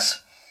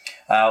Gus.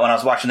 When I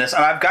was watching this,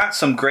 and I've got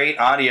some great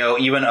audio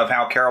even of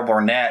how Carol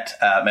Burnett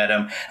met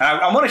him.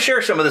 And I want to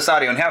share some of this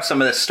audio and have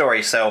some of this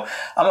story. So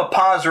I'm going to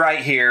pause right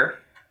here,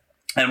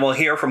 and we'll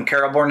hear from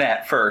Carol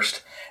Burnett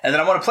first. And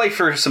then I want to play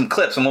for some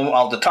clips, and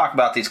I'll talk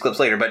about these clips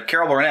later. But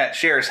Carol Burnett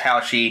shares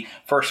how she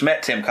first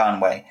met Tim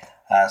Conway.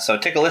 So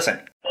take a listen.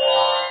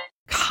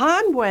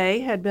 Conway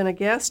had been a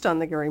guest on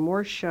the Gary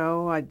Moore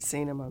Show. I'd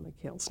seen him on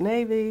McHale's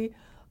Navy.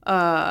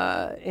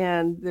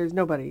 And there's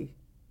nobody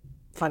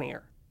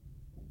funnier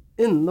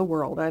in the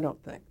world, I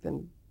don't think,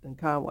 than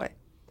Conway.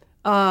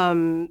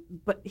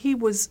 But he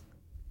was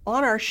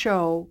on our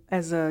show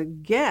as a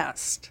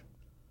guest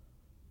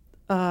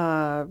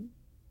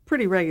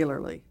pretty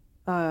regularly.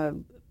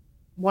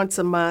 Once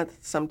a month,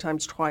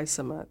 sometimes twice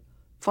a month.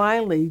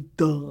 Finally,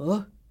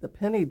 the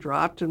penny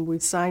dropped, and we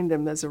signed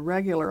him as a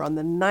regular on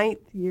the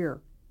 9th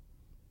year.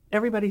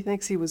 Everybody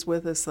thinks he was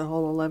with us the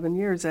whole 11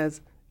 years as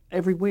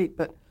every week,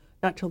 but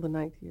not till the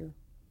 9th year.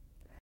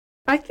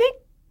 I think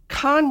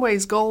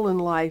Conway's goal in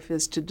life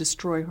is to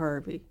destroy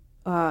Harvey.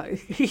 I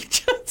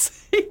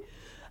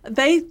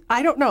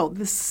don't know,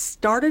 this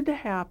started to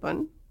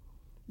happen.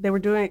 They were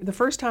doing, the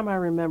first time I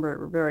remember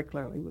it very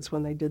clearly was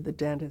when they did the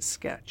dentist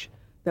sketch.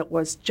 That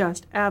was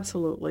just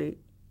absolutely,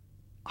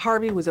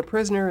 Harvey was a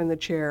prisoner in the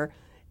chair,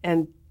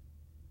 and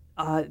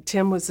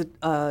Tim was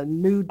a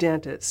new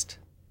dentist.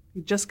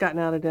 He'd just gotten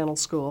out of dental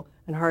school,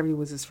 and Harvey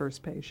was his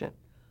first patient.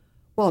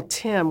 Well,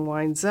 Tim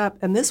winds up,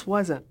 and this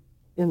wasn't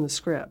in the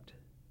script.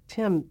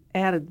 Tim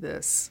added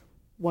this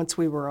once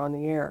we were on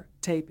the air,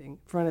 taping in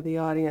front of the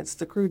audience.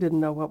 The crew didn't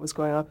know what was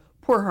going on.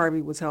 Poor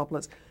Harvey was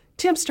helpless.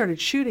 Tim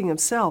started shooting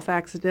himself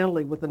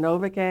accidentally with a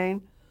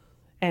Novocaine,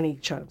 and he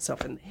shot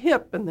himself in the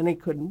hip, and then he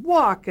couldn't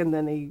walk, and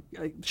then he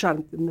shot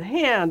him in the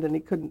hand, and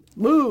he couldn't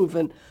move.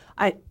 And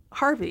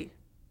Harvey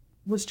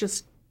was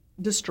just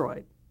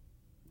destroyed.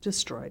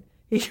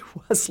 He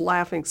was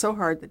laughing so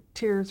hard that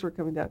tears were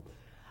coming down.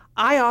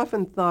 I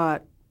often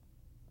thought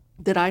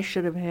that I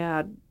should have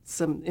had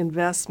some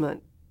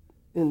investment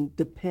in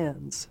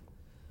Depends,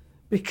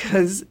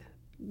 because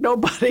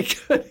nobody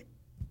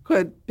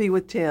could be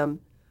with Tim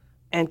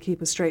and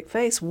keep a straight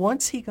face.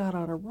 Once he got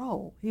on a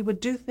roll, he would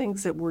do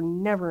things that were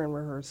never in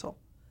rehearsal.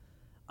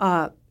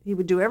 He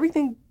would do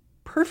everything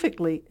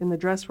perfectly in the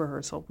dress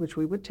rehearsal, which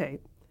we would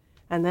tape,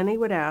 and then he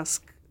would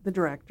ask the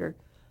director,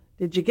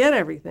 "Did you get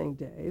everything,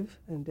 Dave?"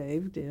 And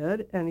Dave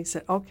did, and he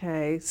said,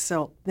 "Okay."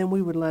 So then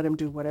we would let him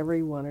do whatever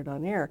he wanted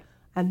on air,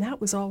 and that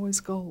was always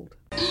gold.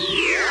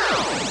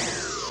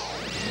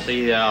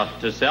 See,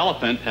 this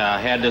elephant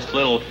had this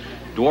little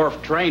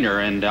dwarf trainer,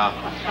 and just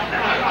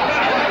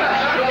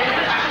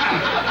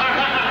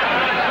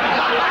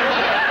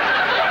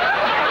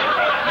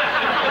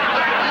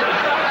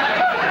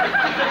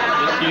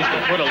used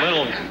to put a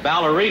little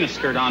ballerina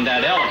skirt on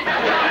that elephant.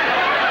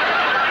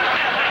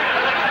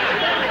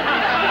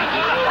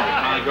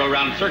 And go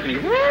around circling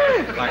like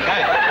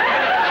that.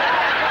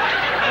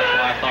 That's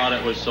why I thought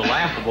it was so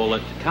laughable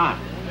at the time.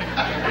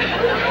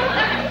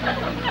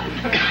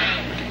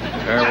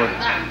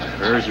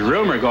 There's a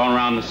rumor going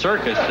around the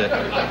circus that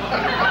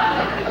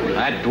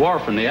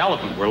dwarf and the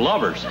elephant were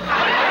lovers.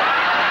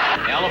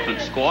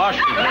 Elephant squashed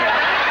him.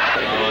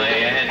 So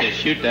they had to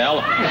shoot the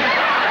elephant.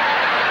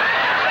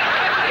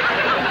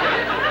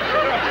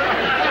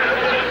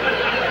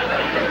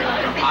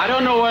 I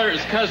don't know whether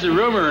it's because of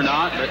rumor or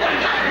not, but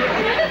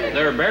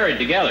they were buried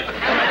together.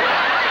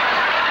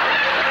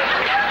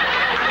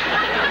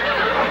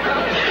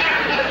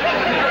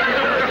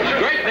 It's a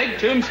great big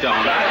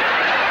tombstone.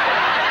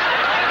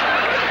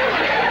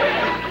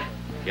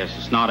 Guess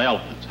it's not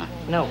elephants, huh?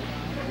 No.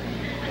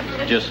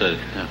 Just I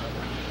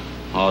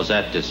was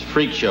at this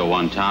freak show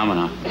one time,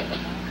 and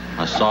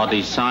I saw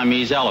these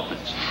Siamese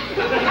elephants.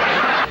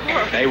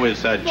 They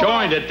was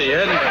joined at the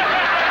end.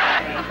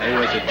 They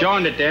was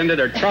joined at the end of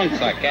their trunks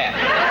like that.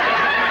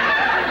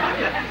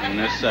 And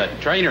this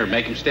trainer would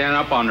make them stand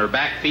up on their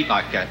back feet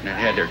like that, and they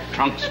had their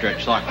trunks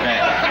stretched like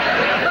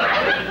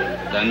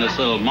that. Then this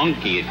little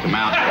monkey would come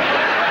out.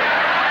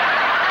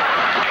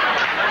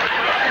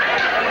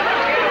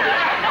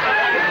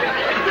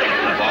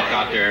 Walk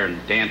out there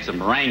and dance a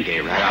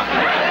merengue right out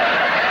there.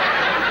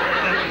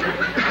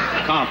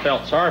 I kind of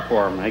felt sorry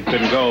for them. They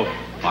couldn't go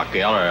like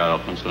the other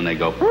elephants when they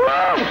go.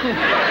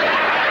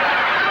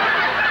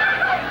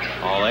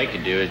 All they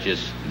could do is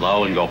just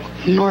blow and go.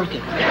 North.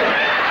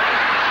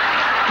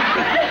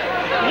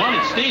 One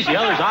would sneeze, the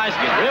other's eyes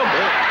get real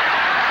big.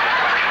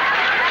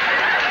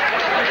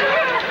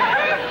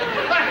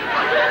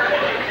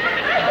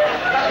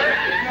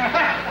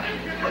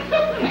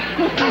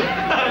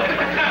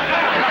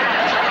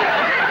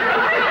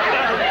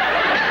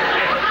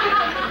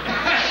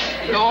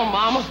 Go on,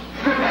 Mama.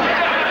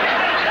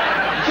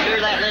 Sure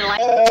that little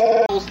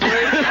asshole's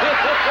through.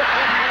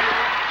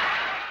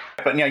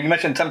 But, you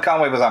mentioned Tim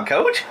Conway was on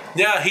Coach?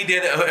 Yeah, he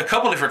did. A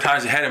couple different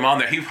times they had him on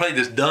there. He played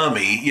this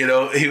dummy,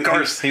 Of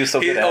course, he was so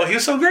good at it. He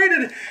was so great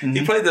at it. Mm-hmm.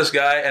 He played this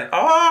guy, and,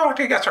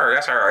 okay, that's all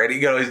right. He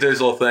did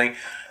his little thing.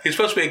 He's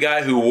supposed to be a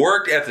guy who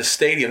worked at the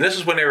stadium. This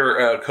is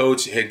whenever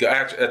Coach had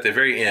got at the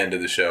very end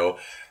of the show.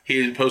 He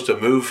was supposed to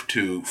move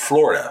to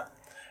Florida,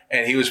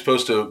 and he was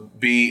supposed to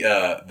be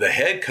the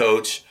head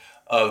coach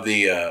of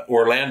the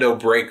Orlando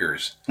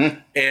Breakers.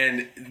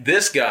 And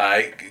this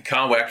guy,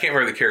 Conway, I can't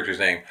remember the character's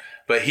name,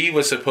 but he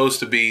was supposed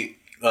to be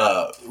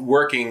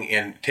working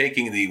and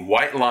taking the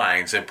white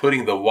lines and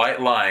putting the white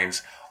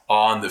lines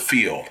on the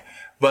field.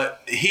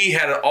 But he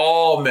had it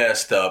all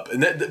messed up.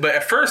 But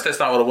at first, that's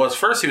not what it was.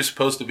 First, he was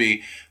supposed to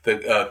be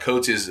the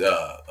coach's,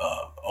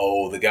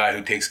 the guy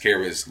who takes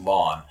care of his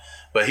lawn.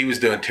 But he was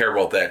doing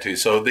terrible at that, too.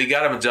 So they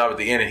got him a job at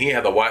the end, and he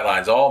had the white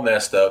lines all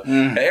messed up.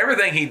 And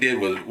everything he did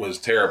was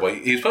terrible.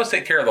 He was supposed to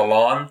take care of the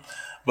lawn.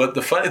 But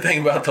the funny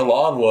thing about the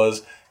lawn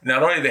was,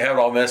 not only did they have it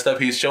all messed up,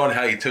 he's showing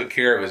how he took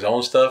care of his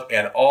own stuff,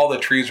 and all the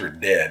trees were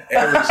dead.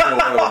 Every single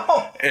one of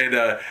them. And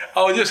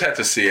you just have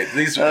to see it.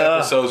 These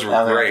episodes were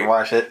great.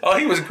 Watch it. Oh,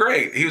 he was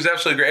great. He was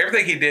absolutely great.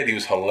 Everything he did, he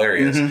was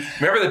hilarious.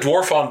 Mm-hmm. Remember the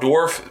Dwarf on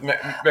Dwarf? Remember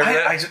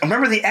that? I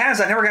remember the ads.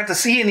 I never got to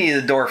see any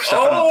of the Dwarf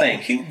stuff, I don't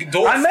think.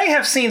 I may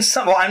have seen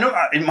some. Well, I know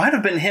it might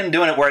have been him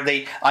doing it where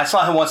I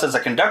saw him once as a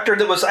conductor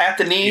that was at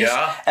the knees.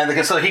 Yeah.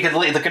 And so he could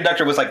lead, the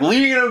conductor was like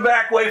leading him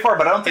back way far,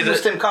 but I don't think it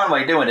was Tim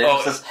Conway doing it. It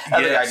was this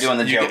other guy doing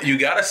the joke. You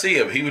got to see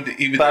him. He would.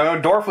 But I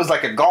know Dorf was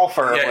like a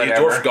golfer. Or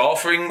whatever. Dwarf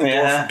golfing,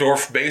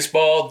 Dwarf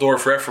baseball,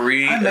 Dwarf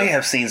referee. I may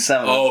have seen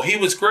some of them. Oh, he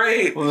was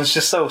great. It was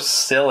just so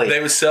silly. They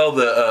would sell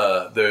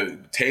the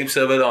tapes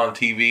of it on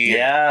TV.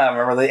 Yeah, I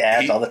remember the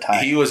ads all the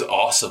time. He was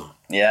awesome.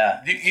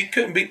 Yeah. You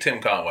couldn't beat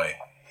Tim Conway.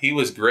 He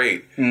was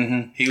great.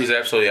 Mm-hmm. He was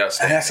absolutely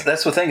outstanding. And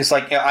that's the thing. It's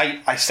like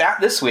I sat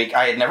this week.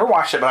 I had never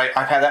watched it, but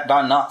I've had that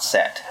Don Knotts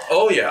set.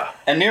 Oh, yeah.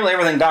 And nearly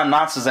everything Don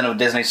Knotts is in with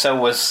Disney, so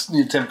was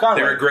Tim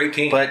Conway. They're a great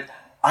team. But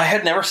I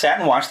had never sat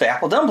and watched the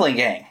Apple Dumpling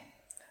Gang.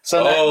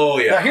 So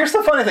yeah. Now here's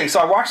the funny thing. So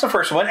I watched the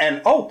first one,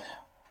 and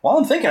while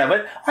I'm thinking of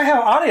it, I have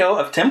audio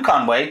of Tim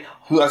Conway,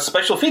 who has a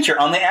special feature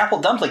on the Apple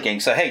Dumpling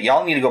Gang. So hey,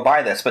 y'all need to go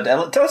buy this. But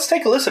let's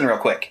take a listen real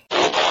quick.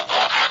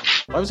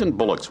 I was in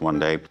Bullock's one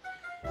day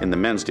in the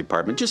men's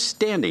department, just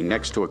standing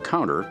next to a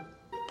counter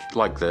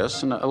like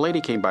this, and a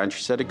lady came by and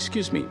she said,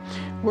 "Excuse me,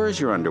 where's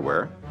your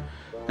underwear?"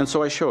 And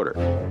so I showed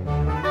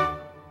her.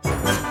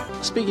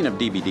 Speaking of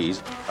DVDs,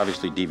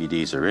 obviously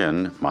DVDs are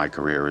in, my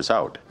career is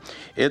out.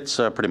 It's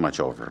pretty much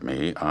over for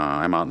me.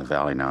 I'm out in the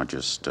valley now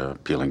just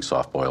peeling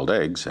soft-boiled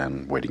eggs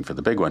and waiting for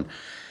the big one.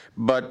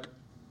 But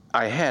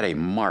I had a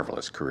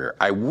marvelous career.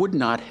 I would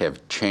not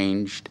have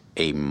changed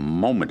a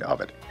moment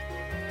of it.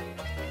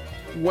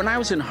 When I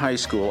was in high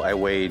school, I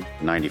weighed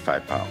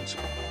 95 pounds.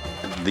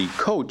 The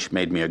coach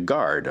made me a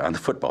guard on the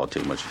football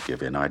team, which should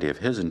give you an idea of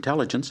his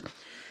intelligence.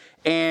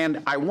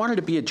 And I wanted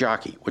to be a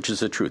jockey, which is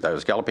the truth. I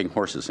was galloping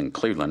horses in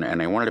Cleveland,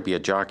 and I wanted to be a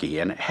jockey.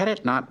 And had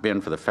it not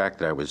been for the fact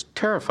that I was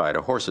terrified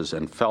of horses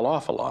and fell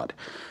off a lot,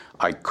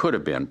 I could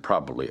have been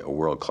probably a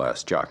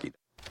world-class jockey.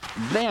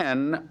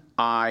 Then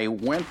I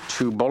went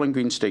to Bowling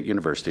Green State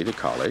University to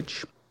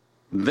college.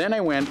 Then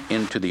I went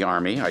into the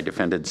Army. I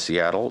defended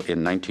Seattle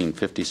in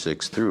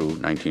 1956 through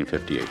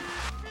 1958.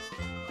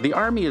 The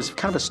Army is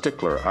kind of a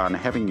stickler on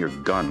having your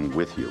gun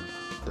with you.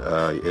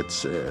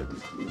 It's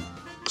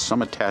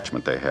some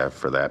attachment they have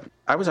for that.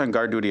 I was on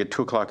guard duty at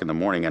 2 o'clock in the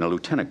morning, and a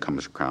lieutenant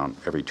comes around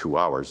every 2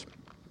 hours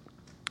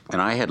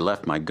and I had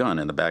left my gun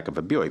in the back of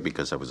a Buick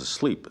because I was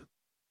asleep.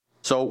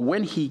 So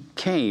when he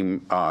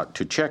came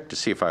to check to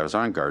see if I was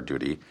on guard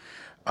duty,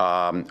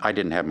 I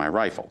didn't have my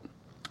rifle.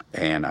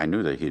 And I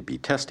knew that he'd be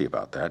testy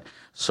about that.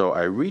 So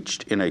I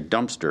reached in a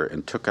dumpster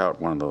and took out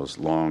one of those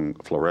long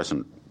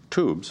fluorescent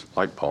tubes,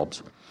 light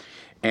bulbs.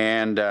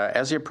 And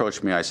as he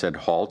approached me, I said,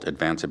 "Halt,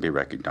 advance and be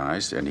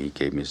recognized." And he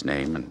gave me his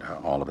name and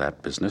all of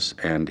that business.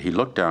 And he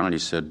looked down and he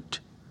said,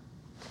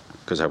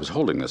 because I was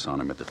holding this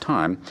on him at the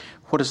time,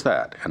 "What is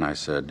that?" And I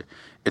said,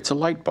 "It's a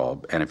light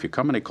bulb, and if you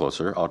come any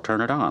closer, I'll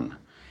turn it on."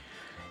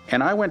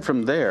 And I went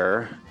from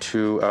there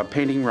to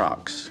painting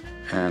rocks.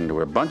 And there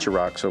were a bunch of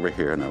rocks over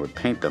here, and I would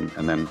paint them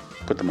and then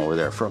put them over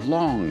there for a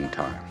long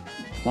time.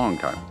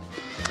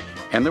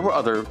 And there were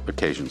other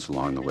occasions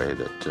along the way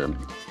that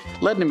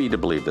led me to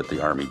believe that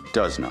the Army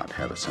does not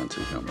have a sense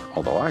of humor,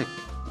 although I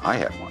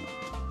had one.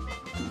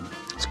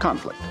 It's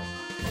conflict.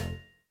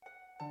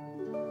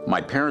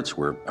 My parents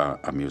were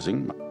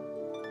amusing.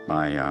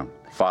 My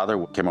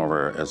father came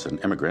over as an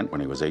immigrant when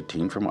he was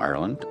 18 from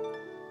Ireland.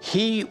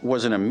 He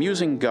was an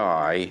amusing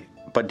guy,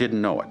 but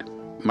didn't know it.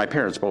 My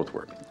parents both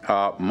were.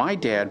 My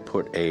dad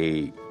put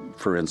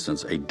for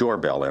instance, a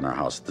doorbell in our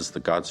house. This is the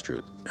God's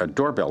truth. A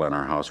doorbell in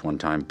our house one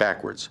time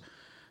backwards.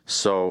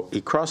 So he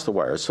crossed the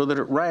wires so that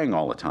it rang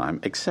all the time,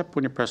 except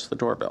when you pressed the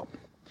doorbell.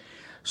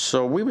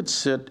 So we would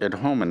sit at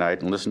home at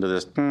night and listen to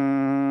this, and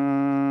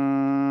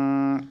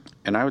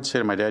I would say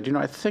to my dad,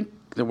 I think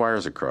the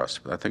wires are crossed.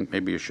 I think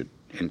maybe you should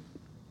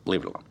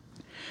leave it alone.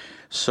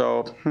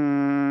 So,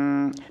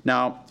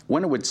 now,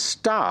 when it would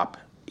stop,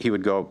 he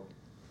would go,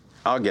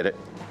 "I'll get it."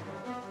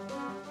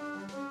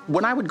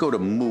 When I would go to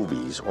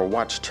movies or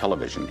watch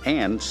television,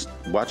 and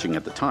watching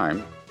at the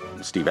time,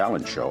 Steve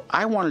Allen's show,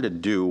 I wanted to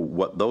do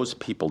what those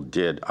people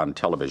did on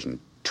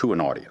television to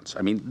an audience.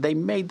 I mean, they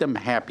made them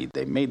happy.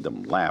 They made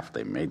them laugh.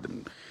 They made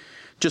them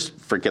just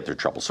forget their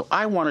troubles. So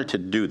I wanted to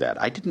do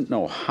that. I didn't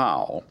know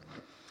how.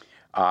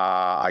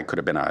 I could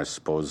have been, I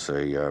suppose,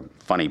 a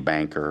funny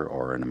banker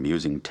or an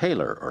amusing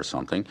tailor or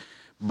something.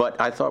 But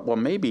I thought, well,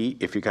 maybe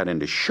if you got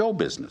into show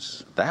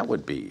business, that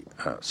would be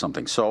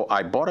something. So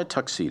I bought a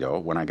tuxedo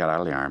when I got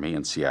out of the Army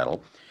in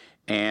Seattle,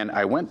 and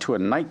I went to a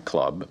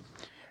nightclub,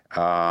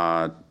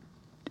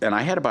 and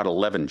I had about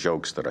 11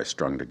 jokes that I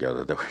strung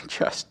together that were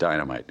just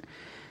dynamite.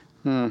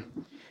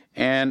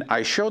 And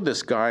I showed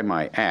this guy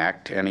my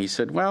act, and he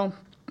said, "Well,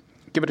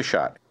 give it a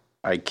shot."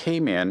 I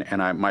came in,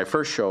 and my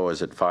first show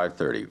was at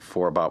 5:30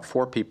 for about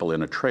 4 people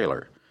in a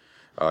trailer.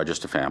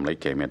 Just a family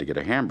came in to get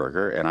a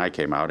hamburger, and I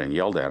came out and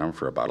yelled at them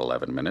for about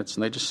 11 minutes,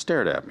 and they just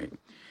stared at me.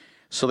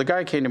 So the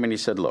guy came to me and he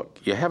said, "Look,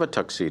 you have a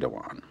tuxedo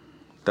on.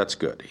 That's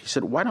good." He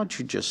said, "Why don't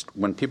you just,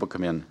 when people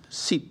come in,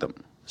 seat them?"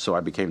 So I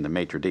became the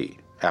maitre d'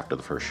 after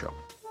the first show.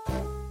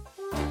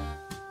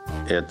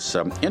 It's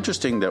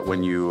interesting that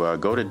when you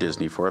go to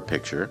Disney for a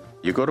picture,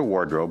 you go to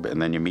wardrobe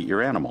and then you meet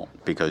your animal,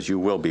 because you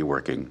will be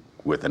working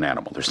with an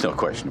animal. There's no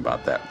question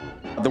about that.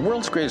 The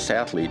World's Greatest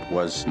Athlete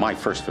was my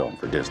first film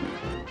for Disney.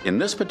 In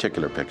this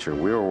particular picture,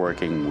 we were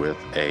working with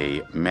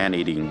a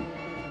man-eating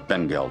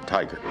Bengal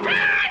tiger.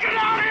 Get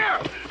out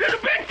here! There's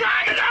a big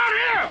tiger down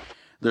here!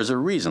 There's a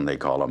reason they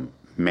call him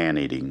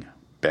man-eating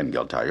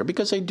Bengal tiger,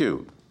 because they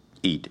do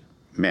eat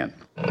men.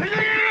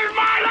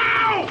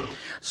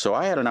 So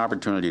I had an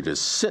opportunity to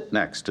sit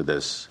next to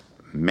this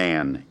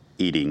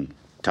man-eating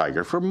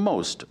tiger for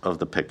most of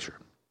the picture.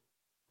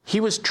 He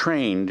was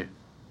trained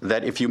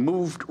that if you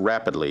moved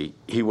rapidly,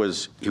 he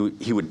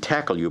would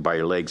tackle you by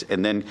your legs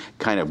and then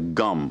kind of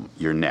gum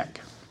your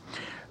neck,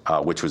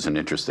 which was an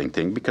interesting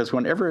thing, because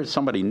whenever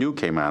somebody new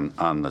came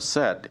on the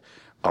set,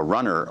 a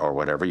runner or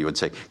whatever, you would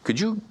say, "Could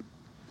you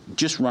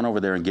just run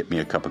over there and get me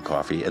a cup of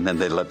coffee?" And then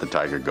they'd let the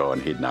tiger go,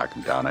 and he'd knock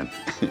him down and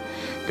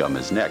gum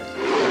his neck.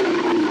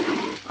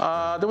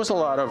 There was a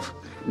lot of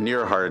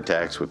near heart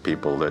attacks with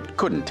people that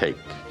couldn't take,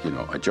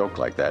 a joke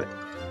like that.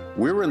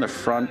 We were in the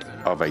front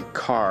of a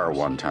car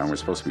one time. We were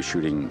supposed to be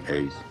shooting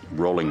a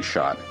rolling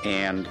shot,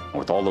 and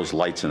with all those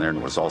lights in there, and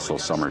it was also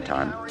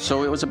summertime.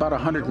 So it was about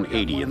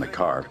 180 in the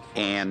car.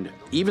 And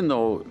even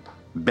though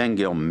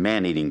Bengal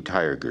man-eating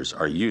tigers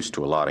are used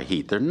to a lot of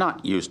heat, they're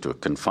not used to a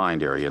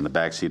confined area in the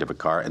backseat of a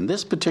car. And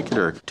this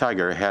particular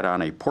tiger had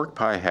on a pork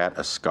pie hat,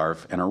 a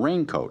scarf, and a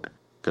raincoat,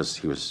 because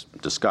he was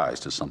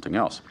disguised as something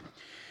else.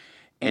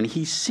 And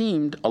he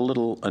seemed a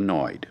little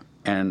annoyed.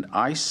 And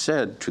I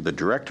said to the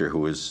director, who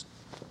was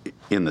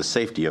in the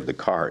safety of the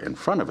car in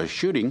front of us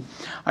shooting,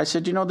 I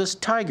said, this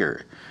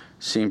tiger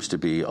seems to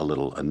be a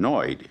little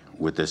annoyed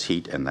with this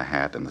heat and the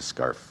hat and the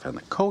scarf and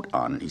the coat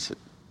on. And he said,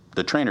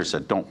 the trainer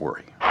said, "Don't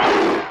worry."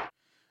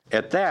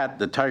 At that,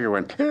 the tiger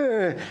went,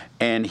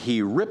 and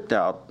he ripped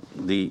out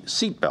the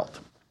seatbelt.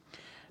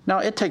 Now,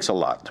 it takes a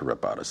lot to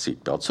rip out a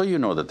seatbelt, so you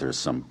know that there's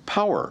some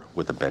power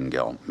with a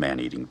Bengal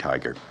man-eating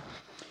tiger.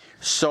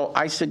 So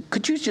I said,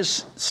 "Could you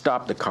just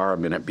stop the car a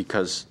minute,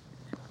 because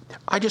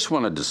I just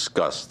want to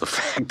discuss the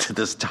fact that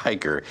this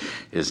tiger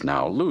is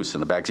now loose in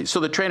the backseat." So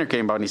the trainer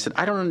came out and he said,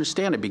 "I don't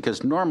understand it,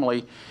 because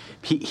normally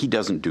he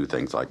doesn't do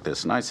things like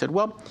this." And I said,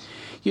 "Well,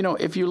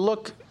 if you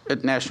look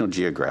at National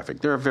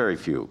Geographic, there are very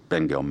few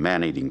Bengal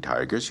man-eating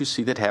tigers you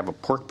see that have a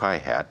pork pie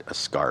hat, a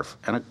scarf,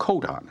 and a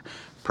coat on.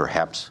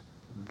 Perhaps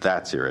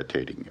that's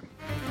irritating you.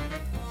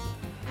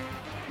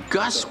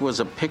 Gus was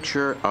a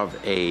picture of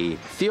a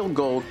field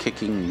goal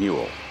kicking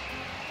mule.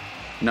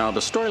 Now, the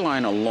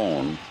storyline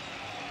alone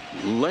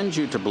lends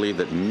you to believe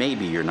that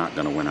maybe you're not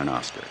going to win an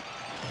Oscar.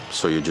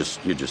 So you're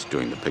just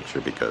doing the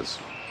picture because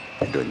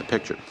you're doing the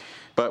picture.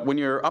 But when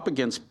you're up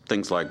against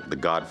things like The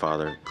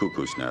Godfather,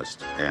 Cuckoo's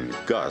Nest, and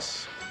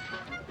Gus,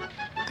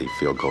 the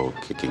field goal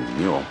kicking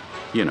mule,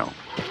 you know,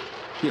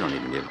 you don't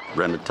even need to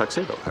rent a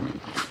tuxedo. I mean,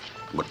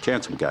 what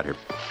chance have we got here?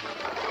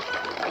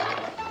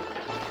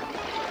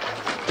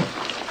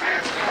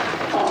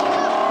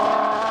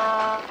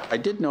 I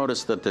did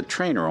notice that the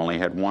trainer only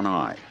had one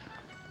eye.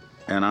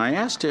 And I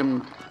asked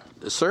him,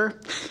 "Sir,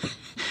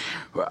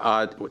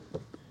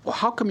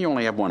 how come you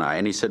only have one eye?"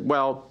 And he said,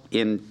 "Well,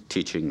 in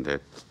teaching the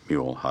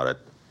mule how to,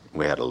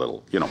 we had a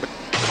little, you know,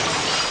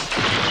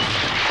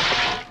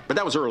 but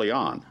that was early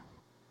on."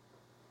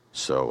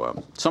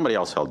 So somebody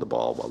else held the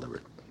ball while the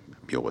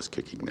mule was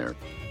kicking there.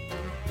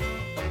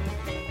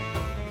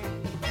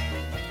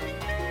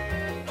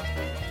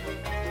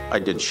 I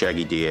did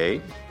Shaggy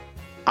DA.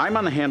 I'm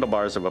on the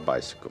handlebars of a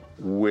bicycle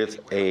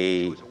with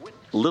a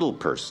little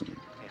person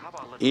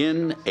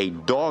in a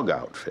dog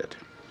outfit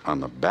on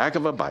the back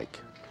of a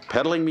bike,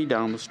 pedaling me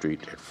down the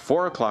street at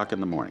 4 o'clock in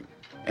the morning.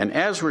 And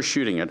as we're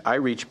shooting it, I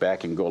reach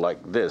back and go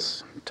like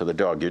this to the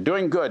dog. "You're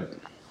doing good."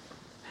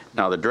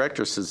 Now the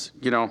director says,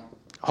 "You know,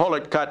 hold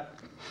it, cut."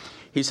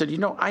 He said, "You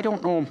know, I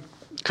don't know,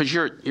 because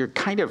you're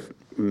kind of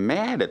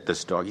mad at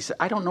this dog." He said,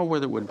 "I don't know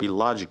whether it would be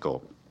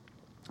logical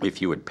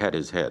if you would pet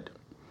his head."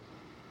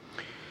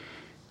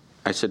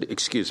 I said,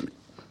 "Excuse me,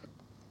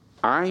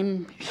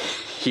 I'm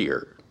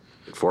here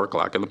at 4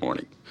 o'clock in the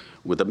morning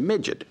with a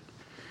midget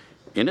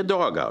in a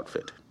dog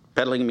outfit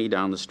pedaling me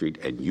down the street,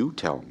 and you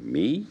tell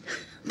me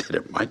that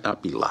it might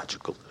not be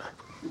logical that I...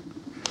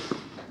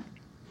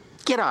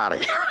 Get out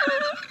of here."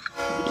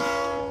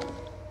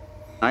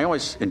 I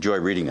always enjoy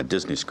reading a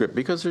Disney script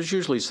because there's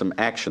usually some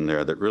action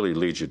there that really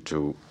leads you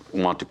to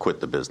want to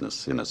quit the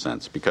business, in a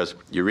sense. Because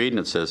you read and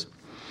it says,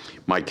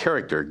 my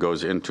character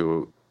goes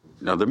into...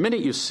 Now, the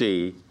minute you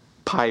see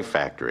Pie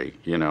Factory,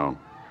 you know...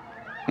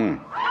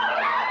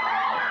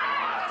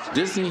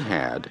 Disney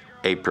had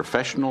a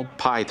professional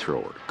pie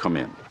thrower come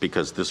in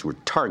because these were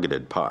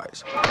targeted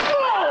pies.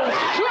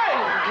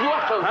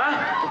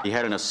 He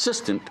had an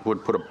assistant who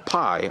would put a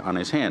pie on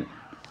his hand.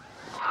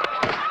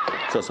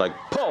 So it's like,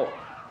 pull!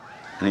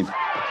 And he's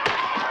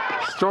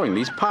throwing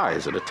these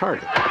pies at a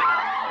target.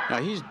 Now,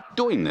 he's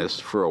doing this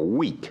for a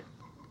week.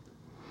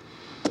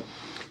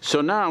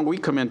 So now we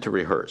come in to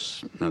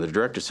rehearse. Now, the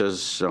director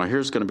says,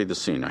 here's going to be the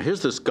scene. Now,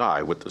 here's this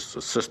guy with this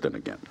assistant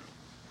again.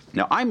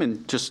 Now, I'm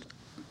in just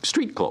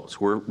street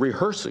clothes. We're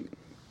rehearsing,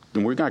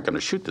 and we're not going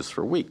to shoot this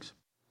for weeks.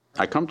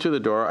 I come to the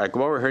door. I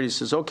go over here, and he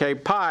says, "Okay,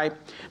 pie."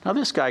 Now,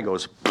 this guy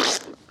goes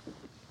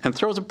and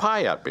throws a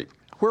pie at me.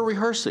 We're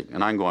rehearsing,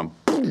 and I'm going,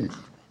 boom.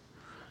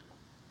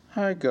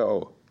 I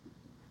go,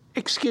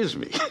 "Excuse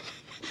me,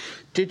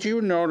 did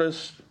you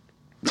notice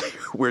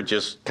we're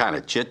just kind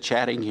of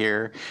chit-chatting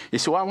here?" He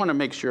said, "Well, I want to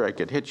make sure I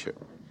could hit you."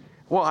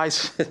 Well, I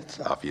said, "It's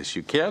obvious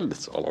you can.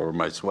 It's all over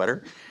my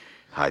sweater.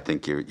 I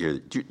think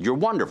you're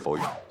wonderful."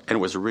 And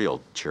it was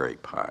real cherry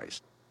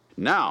pies.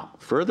 Now,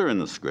 further in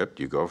the script,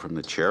 you go from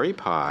the cherry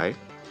pie,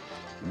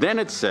 then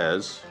it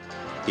says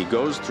he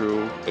goes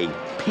through a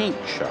paint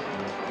shop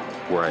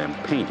where I am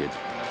painted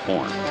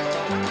orange.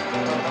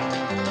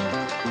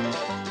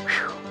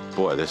 Whew,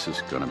 boy, this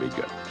is going to be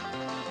good.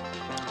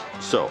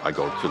 So I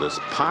go to this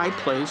pie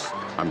place.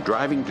 I'm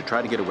driving to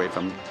try to get away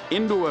from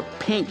into a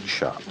paint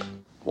shop.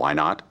 Why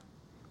not?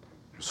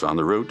 It's on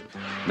the route.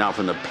 Now,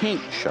 from the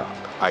paint shop,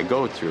 I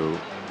go through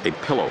a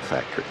pillow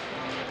factory.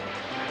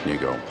 And you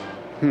go,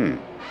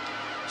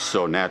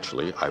 So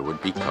naturally, I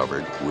would be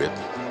covered with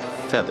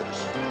feathers.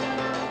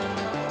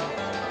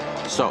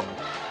 So,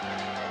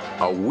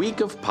 a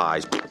week of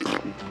pies.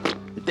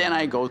 Then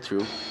I go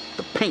through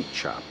the paint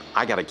shop.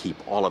 I got to keep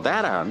all of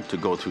that on to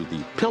go through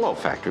the pillow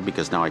factory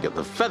because now I get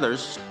the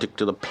feathers stick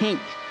to the paint.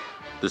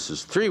 This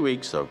is 3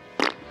 weeks of...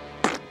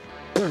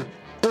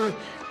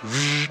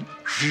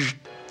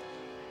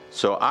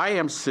 So I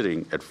am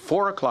sitting at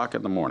 4 o'clock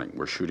in the morning.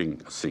 We're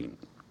shooting a scene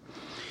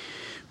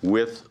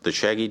with the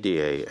Shaggy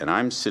DA, and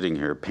I'm sitting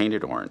here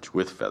painted orange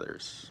with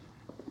feathers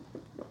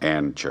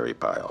and cherry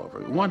pie all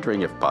over,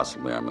 wondering if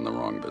possibly I'm in the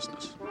wrong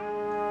business.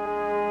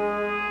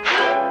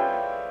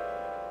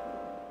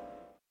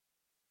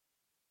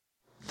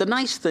 The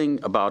nice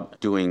thing about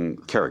doing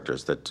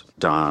characters that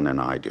Don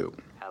and I do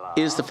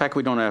is the fact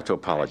we don't have to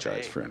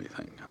apologize for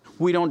anything.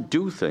 We don't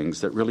do things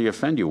that really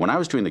offend you. When I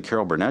was doing the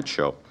Carol Burnett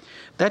show,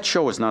 that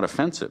show was not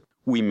offensive.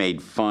 We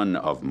made fun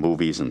of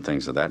movies and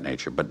things of that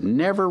nature, but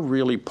never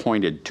really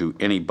pointed to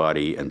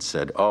anybody and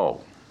said,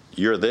 "Oh,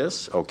 you're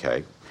this?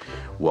 Okay.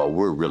 Well,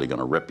 we're really going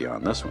to rip you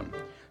on this one."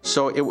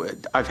 So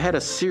I've had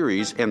a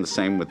series, and the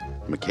same with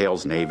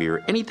McHale's Navy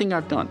or anything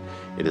I've done.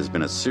 It has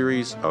been a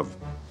series of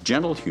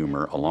gentle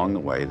humor along the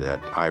way that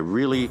I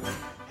really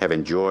have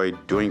enjoyed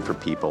doing for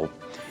people,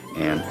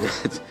 and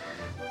it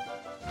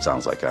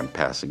sounds like I'm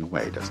passing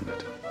away, doesn't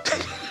it?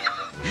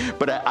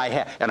 But I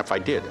have, and if I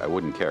did, I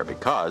wouldn't care,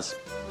 because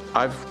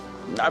I've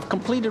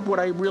completed what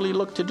I really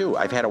look to do.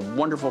 I've had a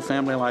wonderful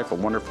family life, a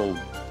wonderful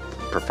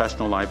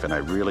professional life, and I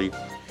really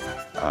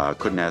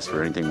couldn't ask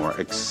for anything more,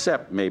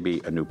 except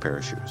maybe a new pair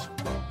of shoes.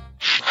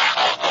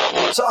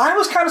 So I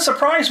was kind of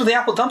surprised with the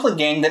Apple Dumpling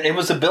Gang that it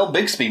was a Bill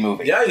Bixby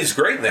movie. Yeah, he's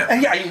great in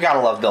that. Yeah, you gotta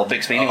love Bill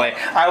Bixby. Anyway,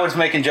 I was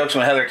making jokes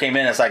when Heather came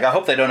in. It's like, I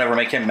hope they don't ever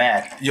make him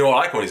mad. You don't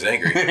like when he's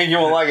angry. You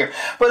won't like him.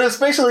 But it's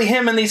basically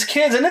him and these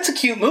kids, and it's a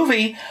cute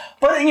movie.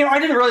 But, I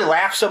didn't really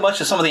laugh so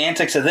much at some of the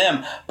antics of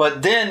them.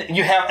 But then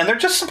you have, and they're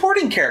just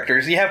supporting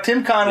characters. You have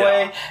Tim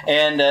Conway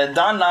and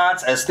Don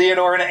Knotts as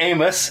Theodore and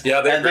Amos.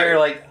 Yeah, they're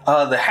like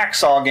the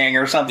Hacksaw Gang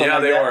or something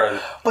like that. Yeah, they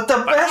were. But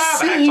the best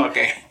scene,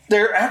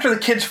 they're after the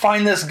kids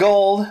find this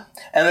gold,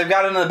 and they've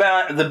got it in the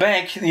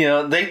bank,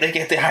 they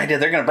get the idea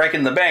they're going to break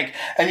into the bank.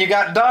 And you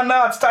got Don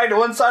Knotts tied to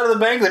one side of the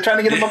bank. They're trying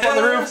to get him up on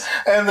the roof.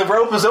 And the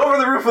rope is over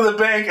the roof of the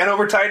bank and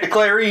over tied to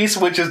Clarice,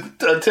 which is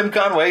Tim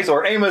Conway's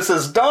or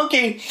Amos's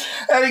donkey.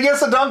 And he gets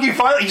the donkey,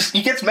 finally,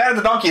 he gets mad at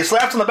the donkey. He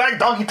slaps on the back,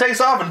 donkey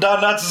takes off, and Don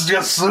Knotts is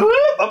just swoop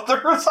up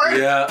the side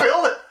and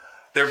build it.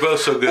 They're both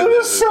so good. It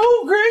was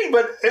so great,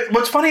 but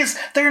what's funny is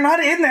they're not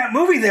in that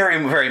movie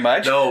very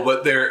much. No,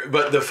 but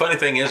the funny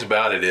thing is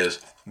about it is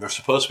they're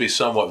supposed to be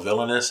somewhat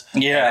villainous.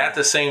 Yeah. And at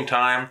the same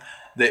time,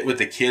 with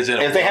the kids in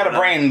it. If they had a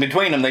brain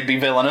between them, they'd be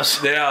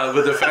villainous. Yeah,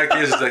 but the fact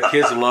is the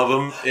kids love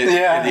them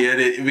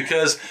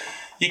because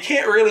you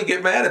can't really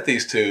get mad at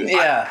these two.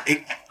 Yeah.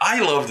 I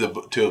love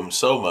the two of them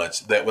so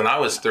much that when I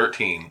was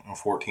 13 or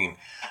 14,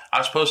 I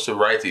was supposed to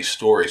write these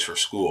stories for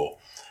school.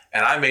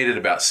 And I made it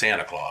about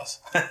Santa Claus.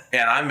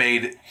 And I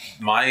made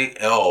my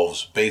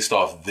elves based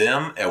off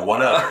them and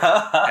one other.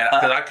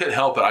 Because I couldn't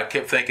help it. I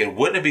kept thinking,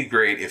 wouldn't it be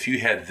great if you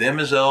had them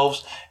as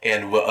elves?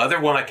 And the other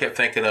one I kept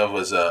thinking of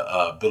was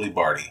Billy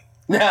Barty.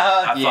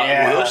 I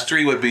thought those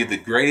three would be the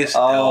greatest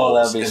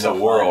elves in the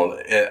world.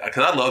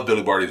 Because I love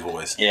Billy Barty's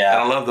voice. Yeah.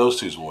 And I love those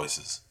two's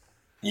voices.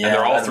 Yeah, and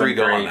they're all three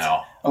gone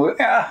now. Oh,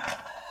 yeah.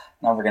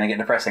 Now we're going to get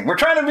depressing. We're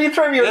trying to be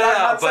trivia,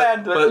 not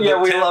sad, but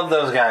we love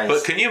those guys.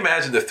 But can you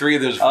imagine the three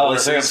of those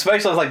voices?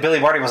 Especially like Billy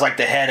Barty was like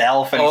the head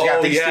elf, and he's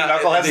got these two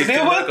knuckleheads to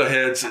deal with.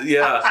 Knuckleheads,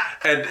 yeah.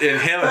 and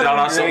him and Don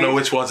Knotts don't know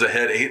which one's the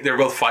head. They're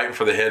both fighting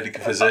for the head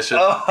position.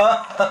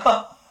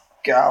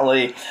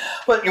 Golly.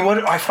 But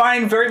what I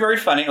find very, very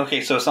funny,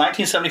 okay, so it's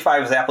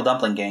 1975 with the Apple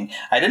Dumpling Gang.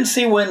 I didn't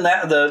see when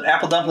the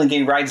Apple Dumpling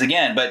Gang rides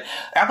again, but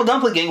Apple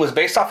Dumpling Gang was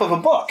based off of a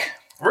book.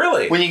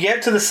 Really? When you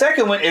get to the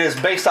second one, it is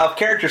based off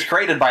characters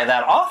created by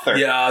that author.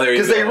 Yeah, there you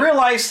go. Because they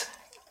realized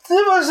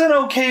it was an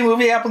okay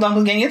movie, Apple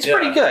Dumpling Gang. It's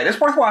pretty good. It's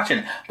worth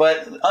watching.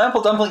 But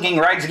Apple Dumpling Gang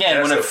rides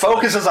again when it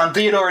focuses on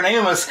Theodore and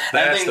Amos.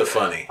 That's the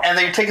funny. And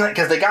they're taking it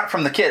because they got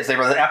from the kids. They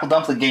were the Apple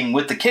Dumpling Gang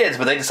with the kids,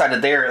 but they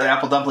decided they're the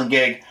Apple Dumpling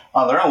Gang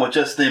on their own with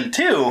just them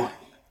two.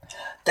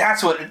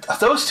 That's what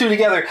those two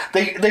together.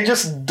 They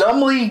just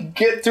dumbly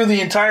get through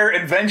the entire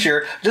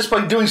adventure just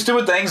by doing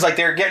stupid things like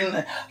they're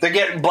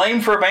getting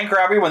blamed for a bank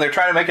robbery when they're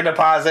trying to make a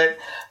deposit,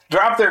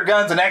 drop their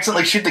guns and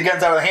accidentally shoot the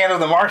guns out of the hand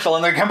of the marshal,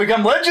 and they can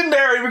become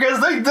legendary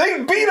because they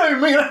beat him.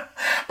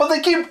 But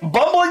they keep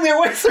bumbling their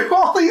way through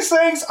all these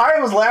things. I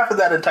was laughing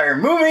that entire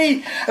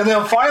movie, and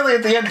then finally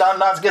at the end, Don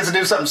Knotts gets to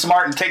do something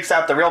smart and takes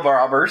out the real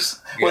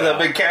robbers with a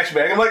big cash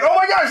bag. I'm like, oh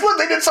my gosh, look,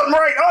 they did something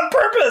right on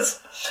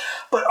purpose.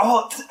 But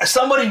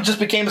somebody just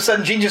became a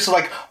sudden genius.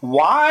 Like,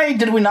 why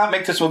did we not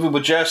make this movie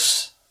with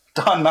just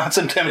Don Knotts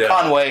and Tim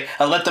Conway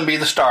and let them be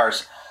the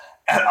stars?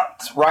 And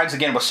Rides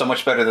Again was so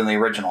much better than the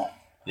original.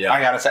 Yeah, I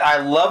gotta say, I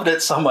loved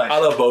it so much. I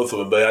love both of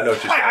them, but I know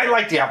what you're saying. I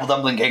like the Apple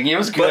Dumpling Gang. It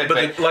was good.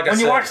 But like when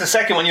you watch the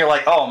second one, you're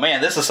like, oh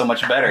man, this is so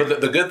much better. But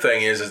the good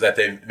thing is that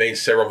they've made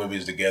several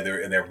movies together,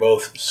 and they're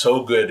both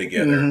so good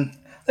together. Mm-hmm.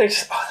 They're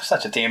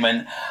such a team,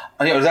 and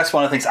that's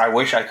one of the things I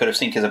wish I could have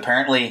seen, because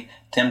apparently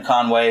Tim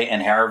Conway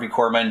and Harvey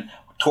Korman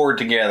toured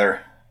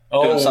together.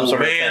 Oh, some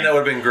sort man, that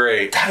would have been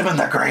great. That would have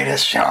been the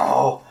greatest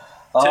show.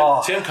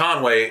 Tim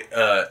Conway,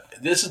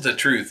 this is the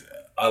truth.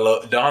 I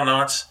love Don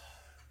Knotts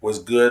was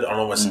good on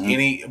almost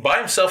any. By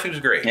himself, he was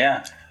great.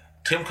 Yeah.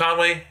 Tim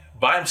Conway,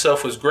 by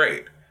himself, was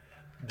great.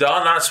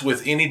 Don Knotts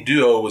with any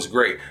duo was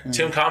great. Mm-hmm.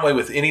 Tim Conway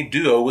with any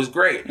duo was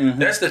great. Mm-hmm.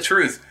 That's the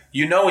truth.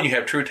 You know when you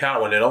have true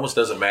talent when it almost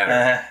doesn't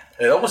matter.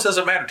 It almost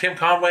doesn't matter. Tim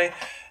Conway,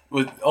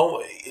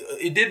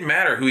 it didn't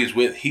matter who he's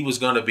with. He was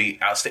going to be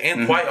outstanding.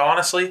 And quite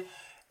honestly,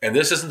 and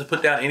this isn't to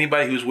put down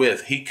anybody he was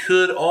with, he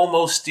could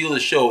almost steal the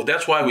show.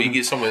 That's why we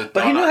get someone.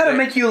 But he knew how to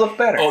make you look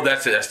better. Oh,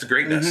 that's it. That's the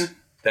greatness. Mm-hmm.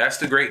 That's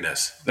the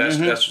greatness. That's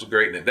the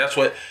greatness. That's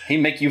what he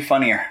make you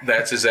funnier.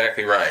 That's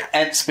exactly right.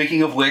 And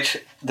speaking of which,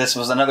 this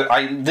was another.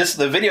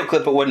 The video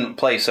clip it wouldn't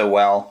play so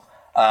well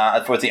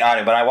with the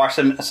audio, but I watched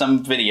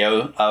some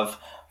video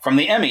from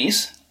the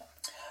Emmys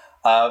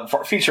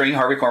featuring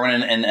Harvey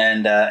Korman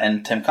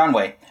and Tim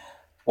Conway.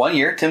 One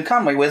year, Tim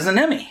Conway was an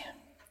Emmy,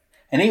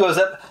 and he goes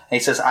up and he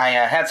says, "I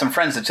had some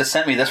friends that just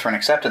sent me this for an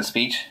acceptance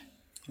speech."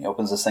 He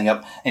opens this thing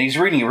up and he's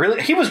reading.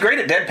 He was great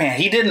at deadpan.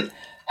 He didn't.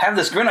 have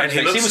this grin on his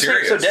face. He was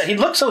serious. He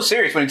looked so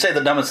serious when he'd say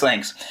the dumbest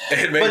things.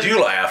 It made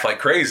you laugh like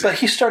crazy. But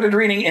he started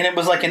reading, and it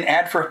was like an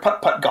ad for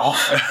putt-putt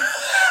golf.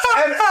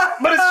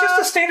 But it's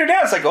just a standard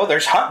ad. It's like, oh,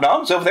 there's hot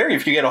dogs over there.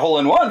 If you get a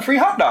hole-in-one, free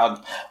hot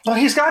dog. But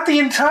he's got the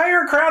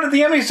entire crowd at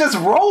the Emmys just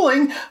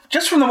rolling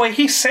just from the way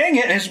he's saying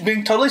it, and he's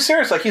being totally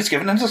serious, like he's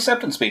giving an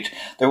acceptance speech.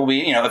 There will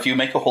be, if you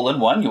make a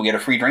hole-in-one, you'll get a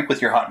free drink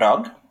with your hot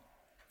dog.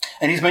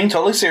 And he's being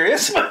totally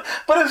serious, but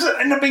it's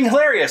ended up being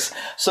hilarious.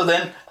 So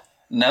then,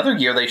 another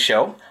year they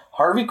show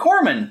Harvey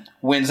Korman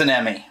wins an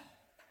Emmy.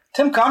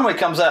 Tim Conway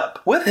comes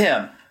up with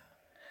him.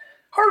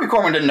 Harvey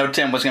Korman didn't know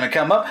Tim was going to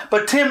come up,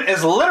 but Tim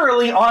is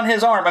literally on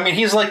his arm. I mean,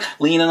 he's like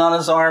leaning on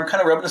his arm,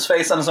 kind of rubbing his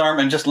face on his arm,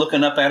 and just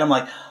looking up at him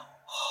like,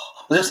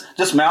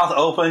 just mouth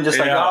open, just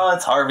like, oh,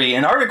 it's Harvey.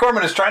 And Harvey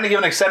Korman is trying to give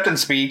an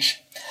acceptance speech.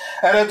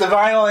 And at the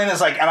final end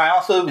is like, and I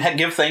also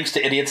give thanks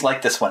to idiots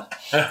like this one.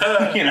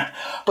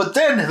 But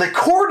then they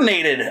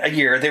coordinated a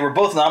year. They were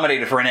both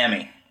nominated for an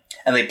Emmy,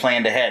 and they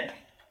planned ahead.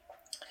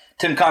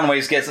 Tim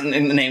Conway's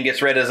name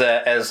gets read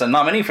as a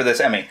nominee for this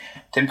Emmy.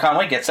 Tim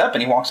Conway gets up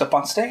and he walks up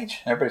on stage.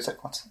 Everybody's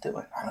like, what's he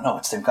doing? I don't know.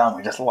 It's Tim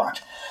Conway. Just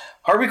watch.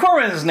 Harvey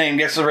Korman's name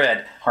gets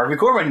read. Harvey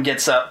Korman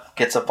gets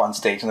up on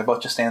stage, and they're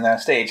both just standing there on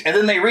stage. And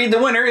then they read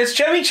the winner. It's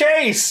Chevy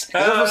Chase. This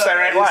was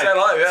Saturday Night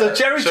Live. Yeah. So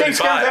Chevy Chase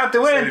comes out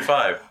to win.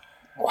 75.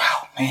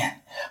 Wow, man.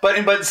 But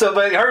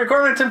Harvey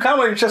Korman and Tim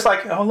Conway were just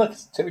like, oh, look,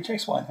 Chevy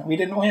Chase won. We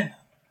didn't win.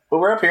 But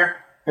we're up here.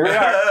 Here we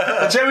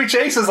are. And Chevy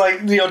Chase is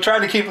like,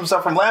 trying to keep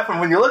himself from laughing.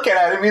 When you're looking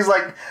at him, he's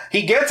like,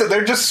 he gets it.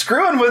 They're just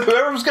screwing with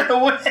whoever's going to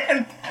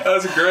win. That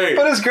was great.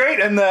 But it's great.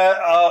 And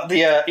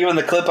even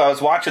the clip I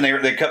was watching,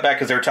 they cut back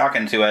because they were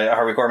talking to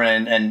Harvey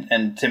Korman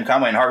and Tim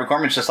Conway. And Harvey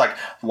Korman's just like,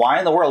 why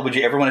in the world would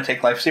you ever want to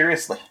take life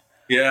seriously?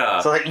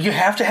 Yeah. So like, you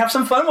have to have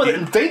some fun with it.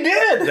 And they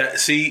did.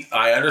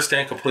 I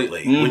understand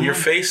completely. Mm-hmm. When you're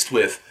faced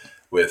with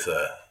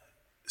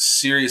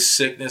serious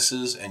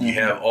sicknesses and you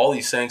have all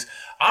these things,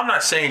 I'm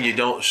not saying you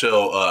don't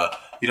show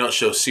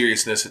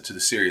seriousness to the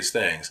serious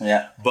things.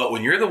 Yeah. But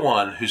when you're the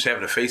one who's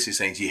having to face these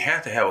things, you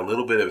have to have a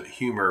little bit of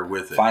humor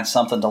with it. Find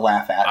something to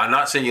laugh at. I'm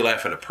not saying you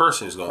laugh at a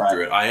person who's going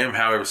through it. I am,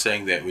 however,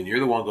 saying that when you're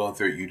the one going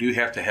through it, you do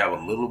have to have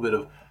a little bit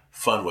of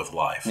fun with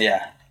life.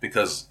 Yeah.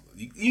 Because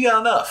you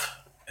got enough.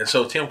 And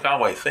so, Tim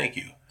Conway, thank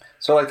you.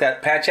 So like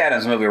that Patch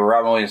Adams movie where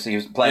Robin Williams, he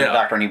was playing a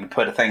doctor and he would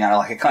put a thing on it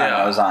like a clown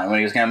nose on when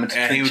he was going to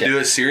and he would do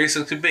it serious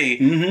as could be.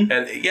 Mm-hmm.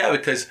 And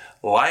because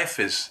life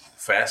is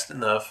fast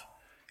enough,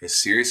 it's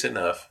serious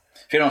enough.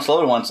 If you don't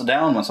slow it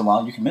down once in a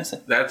while, you can miss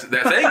it.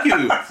 Thank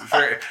you,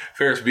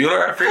 Ferris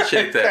Bueller. I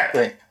appreciate that.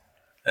 Exactly.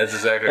 That's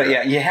exactly right. But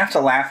yeah, you have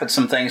to laugh at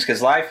some things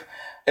because life.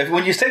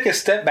 When you take a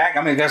step back,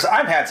 I mean, because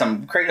I've had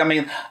some crazy. I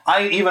mean,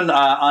 I even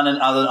on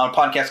a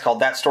podcast called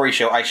That Story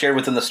Show, I shared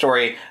within the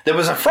story there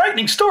was a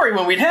frightening story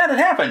when we'd had it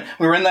happen.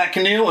 We were in that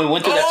canoe and we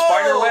went through that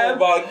spider web.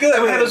 Oh my goodness!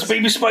 And we had those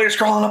baby spiders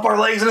crawling up our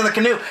legs into the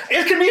canoe.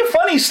 It can be a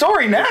funny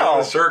story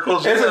now.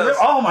 Circles.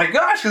 Oh my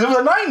gosh! Because it was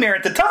a nightmare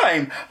at the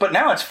time, but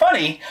now it's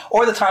funny.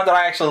 Or the time that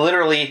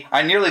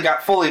I nearly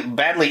got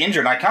badly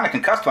injured. And I kind of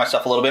concussed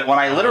myself a little bit when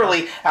I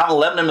literally out in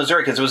Lebanon,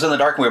 Missouri, because it was in the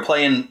dark and we were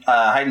playing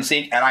hide and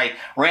seek, and I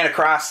ran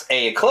across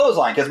a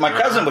clothesline because my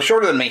cousin was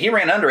shorter than me. He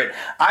ran under it.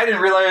 I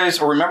didn't realize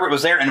or remember it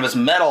was there, and it was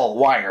metal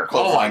wire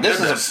clothesline.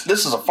 This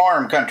is a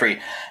farm country,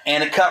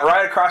 and it cut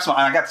right across my.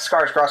 I got the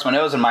scars across my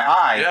nose and my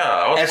eye.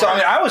 Yeah, and so I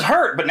mean I was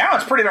hurt, but now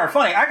it's pretty darn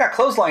funny. I got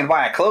clotheslined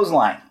by a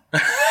clothesline.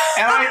 And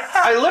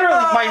I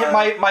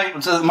literally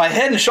my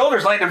head and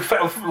shoulders landed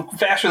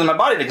faster than my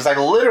body did because I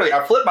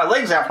flipped my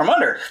legs out from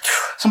under.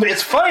 So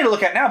it's funny to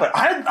look at now, but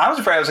I was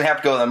afraid I was going to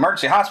have to go to the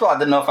emergency hospital. I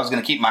didn't know if I was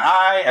going to keep my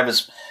eye.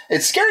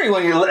 It's scary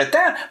when you look at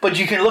that, but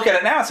you can look at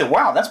it now and say,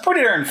 wow, that's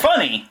pretty darn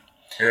funny.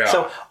 Yeah.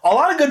 So a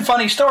lot of good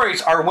funny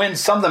stories are when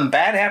something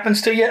bad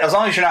happens to you, as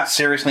long as you're not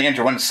seriously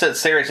injured. When it's a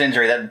serious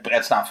injury,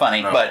 that's not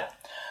funny. No. But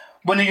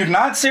when you're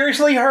not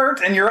seriously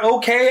hurt and you're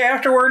okay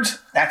afterwards,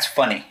 that's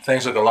funny.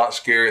 Things look a lot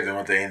scarier than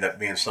what they end up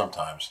being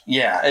sometimes.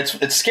 Yeah, it's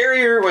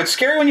scarier. It's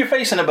scary when you're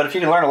facing it, but if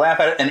you can learn to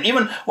laugh at it, and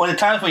even when the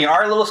times when you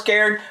are a little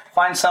scared,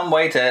 find some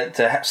way to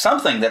have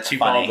something that's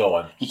funny. Keep on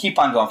going. You keep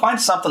on going.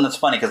 Find something that's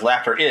funny because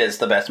laughter is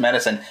the best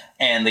medicine.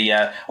 And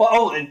the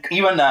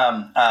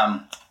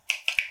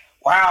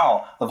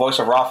voice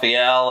of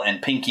Raphael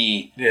and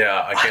Pinky.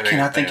 Yeah, I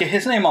cannot think of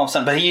his name all of a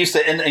sudden, but he used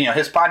to, and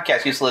his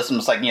podcast used to listen.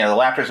 It's like, the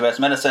laughter is the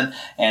best medicine,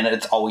 and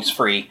it's always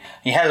free.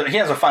 He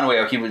has a fun way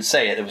of he would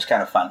say it. It was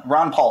kind of fun.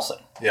 Rob Paulson.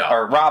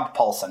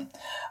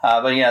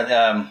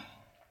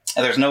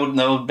 There's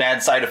no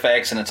bad side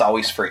effects, and it's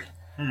always free.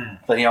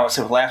 But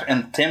so laugh,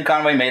 and Tim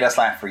Conway made us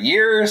laugh for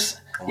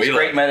years. He's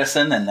great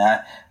medicine, and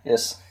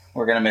yes,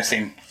 we're gonna miss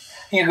him.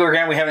 We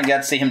haven't got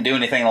to see him do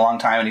anything in a long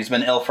time, and he's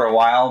been ill for a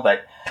while,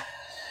 but.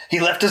 He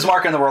left his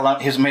mark in the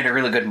world. He's made a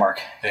really good mark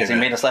because he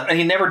made us laugh, and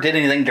he never did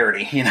anything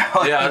dirty. Yeah,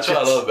 that's what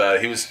I love about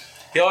it.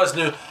 He always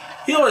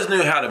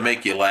knew how to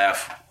make you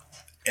laugh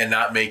and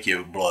not make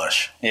you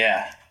blush.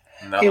 Yeah,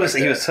 He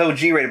was so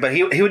G-rated, but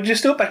he would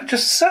just do it by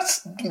just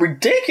such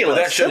ridiculous,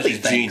 that shows silly his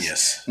things.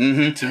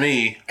 genius to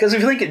me. Because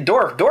if you think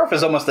of Dorf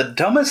is almost the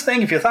dumbest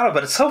thing if you thought of it.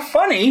 But it's so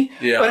funny.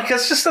 Yeah. But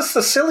it's just that's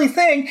the silly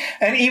thing.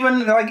 And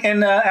even like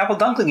in Apple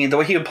Dunkling, the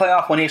way he would play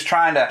off when he's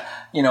trying to,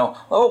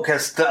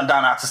 because Don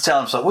Knotts is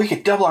telling him, so we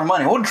could double our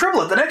money. We'll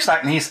dribble it the next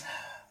night. And he's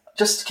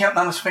just counting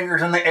on his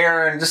fingers in the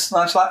air and just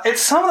nonchalant.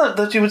 It's some of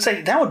that you would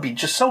say, that would be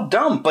just so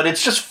dumb. But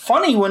it's just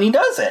funny when he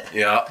does it.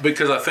 Yeah,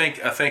 because I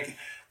think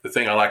the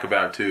thing I like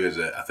about him too is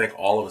that I think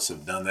all of us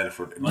have done that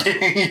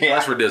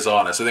unless we're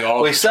dishonest. I think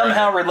all of us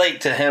somehow relate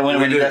to him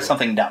when he does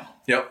something dumb.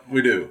 Yep,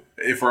 we do,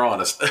 if we're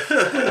honest.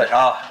 but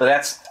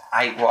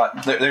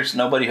there's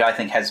nobody who I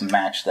think has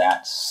matched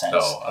that sense.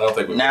 No, I don't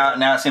think we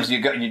now it seems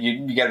you got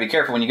to be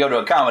careful when you go to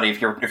a comedy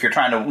if you're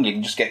trying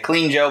to just get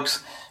clean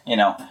jokes.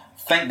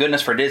 Thank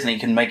goodness for Disney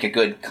can make a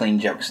good clean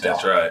joke still.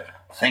 That's right.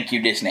 Thank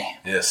you, Disney.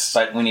 Yes.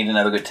 But we need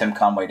another good Tim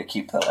Conway to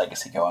keep the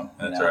legacy going.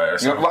 That's right.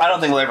 I don't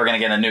think we're ever going to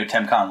get a new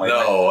Tim Conway.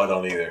 No, I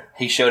don't either.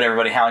 He showed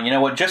everybody how,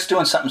 just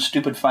doing something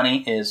stupid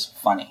funny is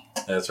funny.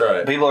 That's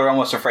right. People are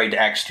almost afraid to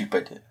act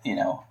stupid,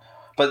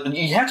 But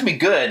you have to be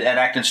yeah, at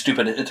acting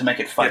stupid to make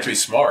it funny. You have to be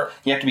smart.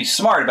 You have to be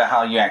smart about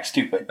how you act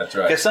stupid. That's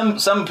right.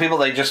 Because some people,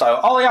 they just like,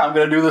 oh yeah, I'm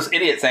going to do this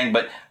idiot thing.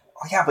 But,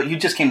 but you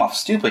just came off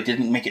stupid.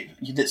 Didn't make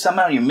it,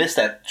 somehow you missed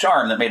that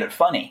charm that made it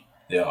funny.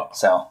 Yeah.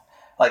 So...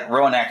 Like,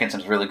 Rowan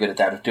Atkinson's really good at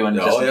that, of doing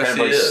just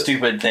incredibly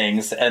stupid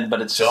things,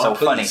 but it's so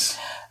funny.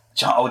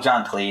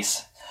 John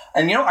Cleese.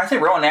 And, I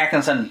think Rowan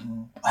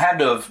Atkinson had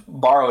to have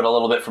borrowed a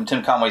little bit from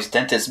Tim Conway's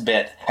dentist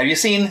bit. Have you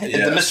seen the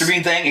Mr.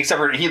 Bean thing? Except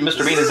for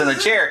Mr. Bean is in the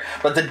chair,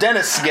 but the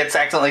dentist gets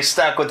accidentally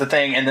stuck with the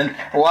thing and then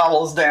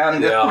wobbles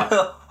down.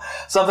 And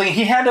something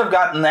he had to have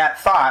gotten that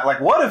thought. Like,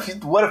 what if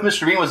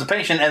Mr. Bean was a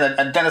patient and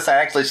a dentist had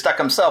actually stuck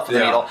himself with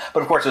the needle?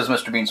 But of course, it was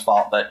Mr. Bean's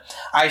fault. But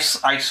I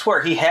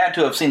swear he had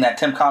to have seen that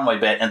Tim Conway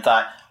bit and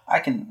thought, I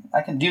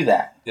can do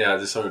that. Yeah,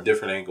 just on a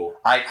different angle.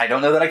 I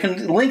don't know that I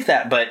can link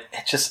that, but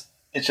it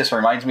just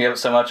reminds me of it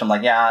so much. I'm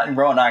like, yeah,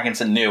 Rowan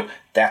Atkinson knew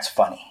that's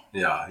funny.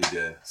 Yeah, he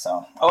did.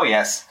 So,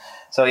 yes.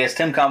 So, yes,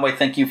 Tim Conway,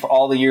 thank you for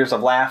all the years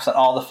of laughs and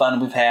all the fun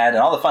we've had and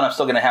all the fun I'm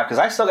still going to have, because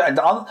I still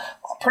got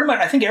pretty much,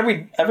 I think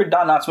every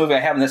Don Knotts movie I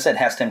have in this set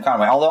has Tim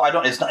Conway. Although I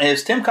don't,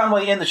 is Tim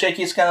Conway in The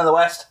Shakiest Gun in the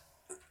West?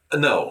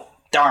 No.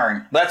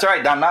 Darn. That's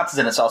right. Don Knotts is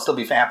in it, so I'll still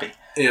be happy.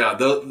 Yeah,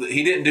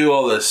 he didn't do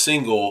all the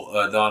single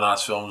Don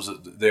Knotts films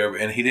there,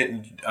 and he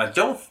didn't.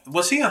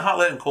 Was he in Hot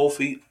Lead and Cold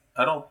Feet?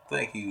 I don't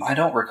think he. I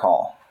don't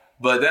recall.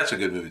 But that's a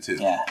good movie too.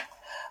 Yeah.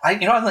 I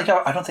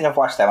don't think I've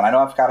watched that one. I know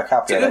I've got a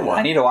copy of it.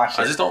 I need to watch it.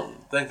 I just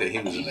don't think that he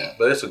was in that.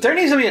 But there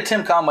needs to be a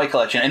Tim Conway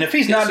collection, and if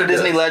he's not a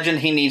Disney legend,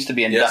 he needs to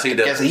be inducted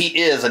because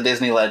he is a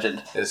Disney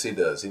legend. Yes, he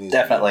does. He needs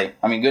definitely.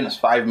 I mean, goodness,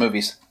 5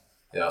 movies.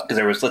 Yeah. Because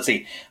there was, let's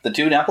see, the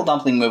 2 Apple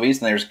Dumpling movies,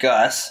 and there's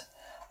Gus.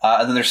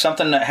 And then there's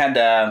something that had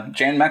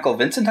Jan Michael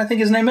Vincent, I think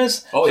his name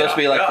is. Oh, yeah. Supposed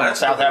to be like from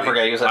South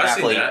Africa. He was an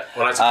athlete. Seen that.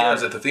 When I was a kid, I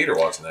was at the theater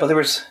watching that. But there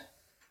was...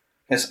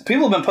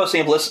 people have been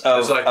posting up lists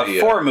of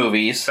 4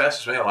 movies.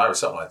 Fastest Man Alive or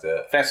something like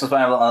that. Fastest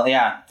Man Alive,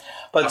 yeah.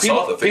 But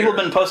people have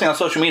been posting on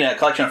social media a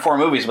collection of 4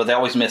 movies, but they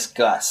always miss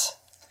Gus.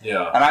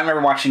 Yeah. And I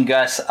remember watching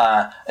Gus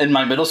in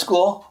my middle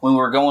school when we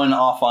were going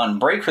off on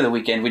break for the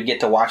weekend. We'd get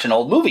to watch an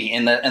old movie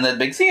in the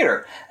big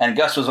theater, and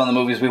Gus was one of the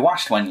movies we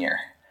watched one year.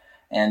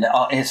 And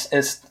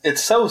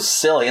it's so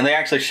silly, and they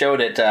actually showed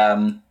it.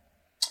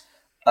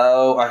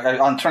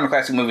 On Turner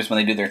Classic Movies when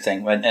they do their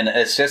thing, and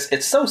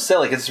it's so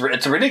silly because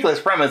it's a ridiculous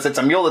premise. It's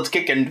a mule that's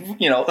kicking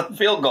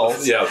field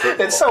goals. Yeah,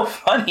 it's so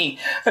funny.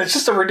 It's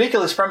just a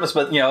ridiculous premise,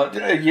 but you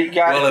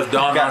got if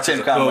Don Knotts as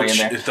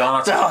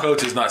a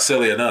coach is not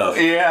silly enough,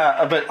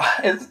 yeah, but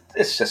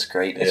it's just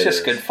great. It's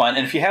just good fun.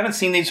 And if you haven't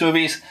seen these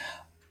movies,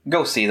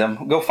 go see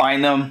them. Go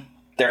find them.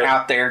 They're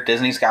out there.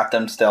 Disney's got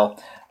them still.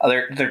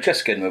 They're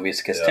just good movies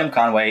because Tim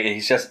Conway,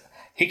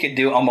 he could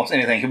do almost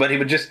anything, but he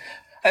would just.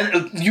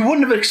 And you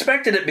wouldn't have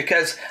expected it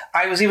because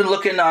I was even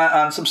looking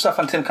on some stuff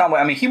on Tim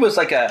Conway. I mean, he was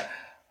like a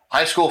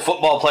high school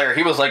football player.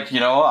 He was like,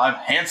 I'm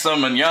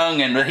handsome and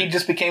young, and he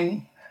just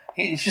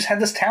had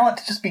this talent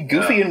to just be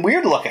goofy and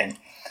weird looking.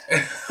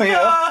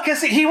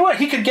 Because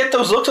he could get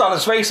those looks on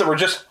his face that were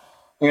just,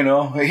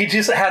 he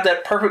just had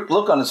that perfect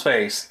look on his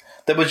face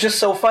that was just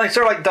so funny.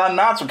 Sort of like Don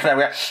Knotts would kind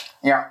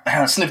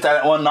of sniff that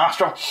at one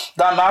nostril.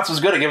 Don Knotts was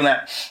good at giving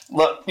that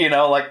look,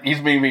 like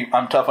he's me,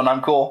 I'm tough and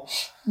I'm cool.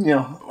 He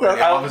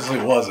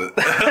obviously wasn't.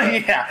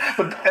 Yeah,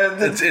 but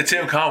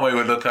Tim Conway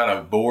would look kind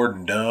of bored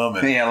and dumb,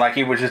 and like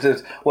he was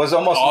was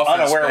almost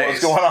unaware of what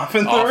was going on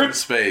in the room. In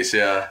space.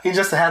 Yeah, he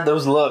just had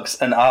those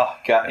looks, and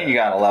you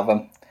gotta love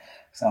him.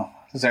 So,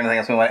 is there anything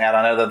else we want to add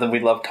on other than we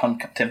love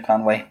Tim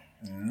Conway?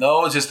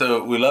 No, it's just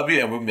we love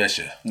you and we miss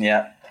you.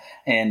 Yeah,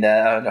 and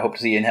I hope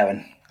to see you in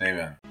heaven.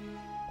 Amen.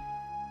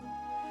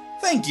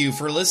 Thank you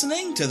for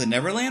listening to the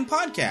Neverland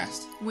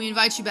Podcast. We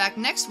invite you back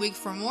next week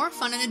for more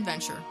fun and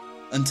adventure.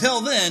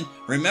 Until then,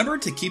 remember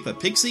to keep a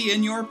pixie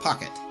in your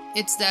pocket.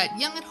 It's that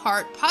young at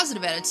heart,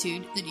 positive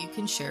attitude that you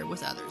can share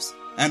with others.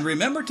 And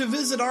remember to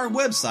visit our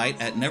website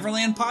at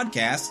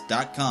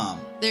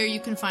neverlandpodcast.com. There you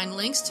can find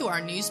links to our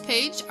news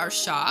page, our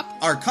shop,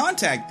 our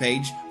contact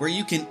page, where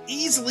you can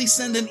easily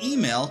send an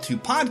email to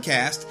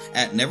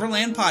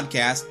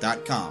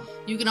podcast@neverlandpodcast.com.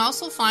 You can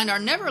also find our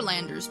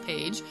Neverlanders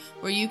page,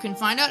 where you can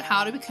find out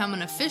how to become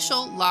an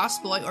official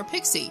Lost Boy or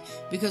Pixie,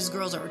 because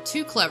girls are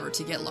too clever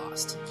to get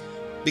lost.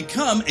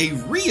 Become a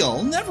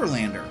real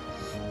Neverlander.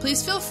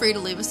 Please feel free to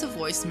leave us a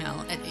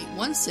voicemail at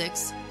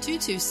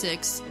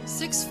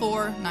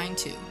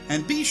 816-226-6492.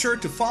 And be sure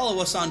to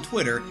follow us on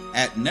Twitter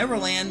at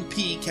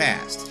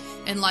NeverlandPcast.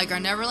 And like our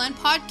Neverland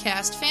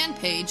Podcast fan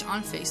page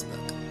on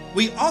Facebook.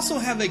 We also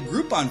have a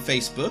group on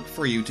Facebook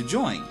for you to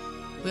join.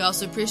 We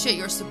also appreciate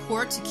your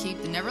support to keep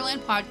the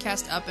Neverland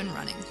Podcast up and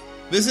running.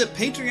 Visit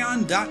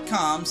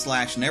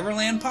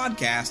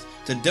patreon.com/NeverlandPodcast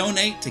to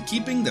donate to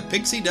keeping the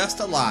pixie dust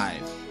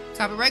alive.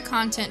 Copyright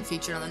content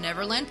featured on the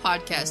Neverland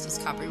Podcast is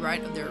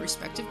copyright of their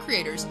respective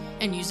creators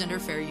and used under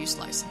fair use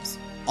license.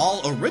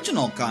 All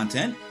original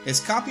content is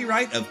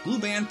copyright of Blue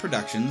Band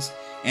Productions,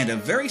 and a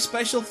very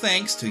special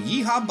thanks to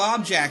Yeehaw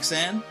Bob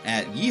Jackson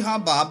at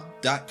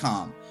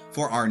yeehawbob.com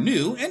for our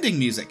new ending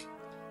music.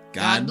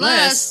 God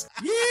bless!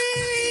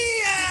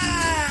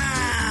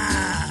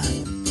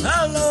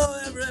 Hello,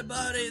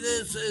 everybody.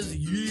 This is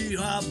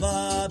Yeehaw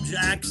Bob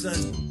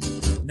Jackson.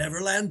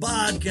 Neverland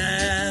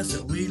Podcast,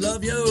 we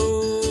love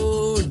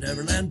you.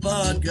 Neverland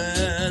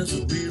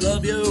Podcast, we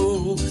love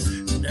you.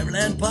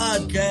 Neverland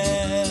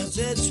Podcast,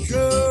 it's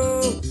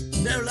true.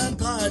 Neverland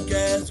Podcast.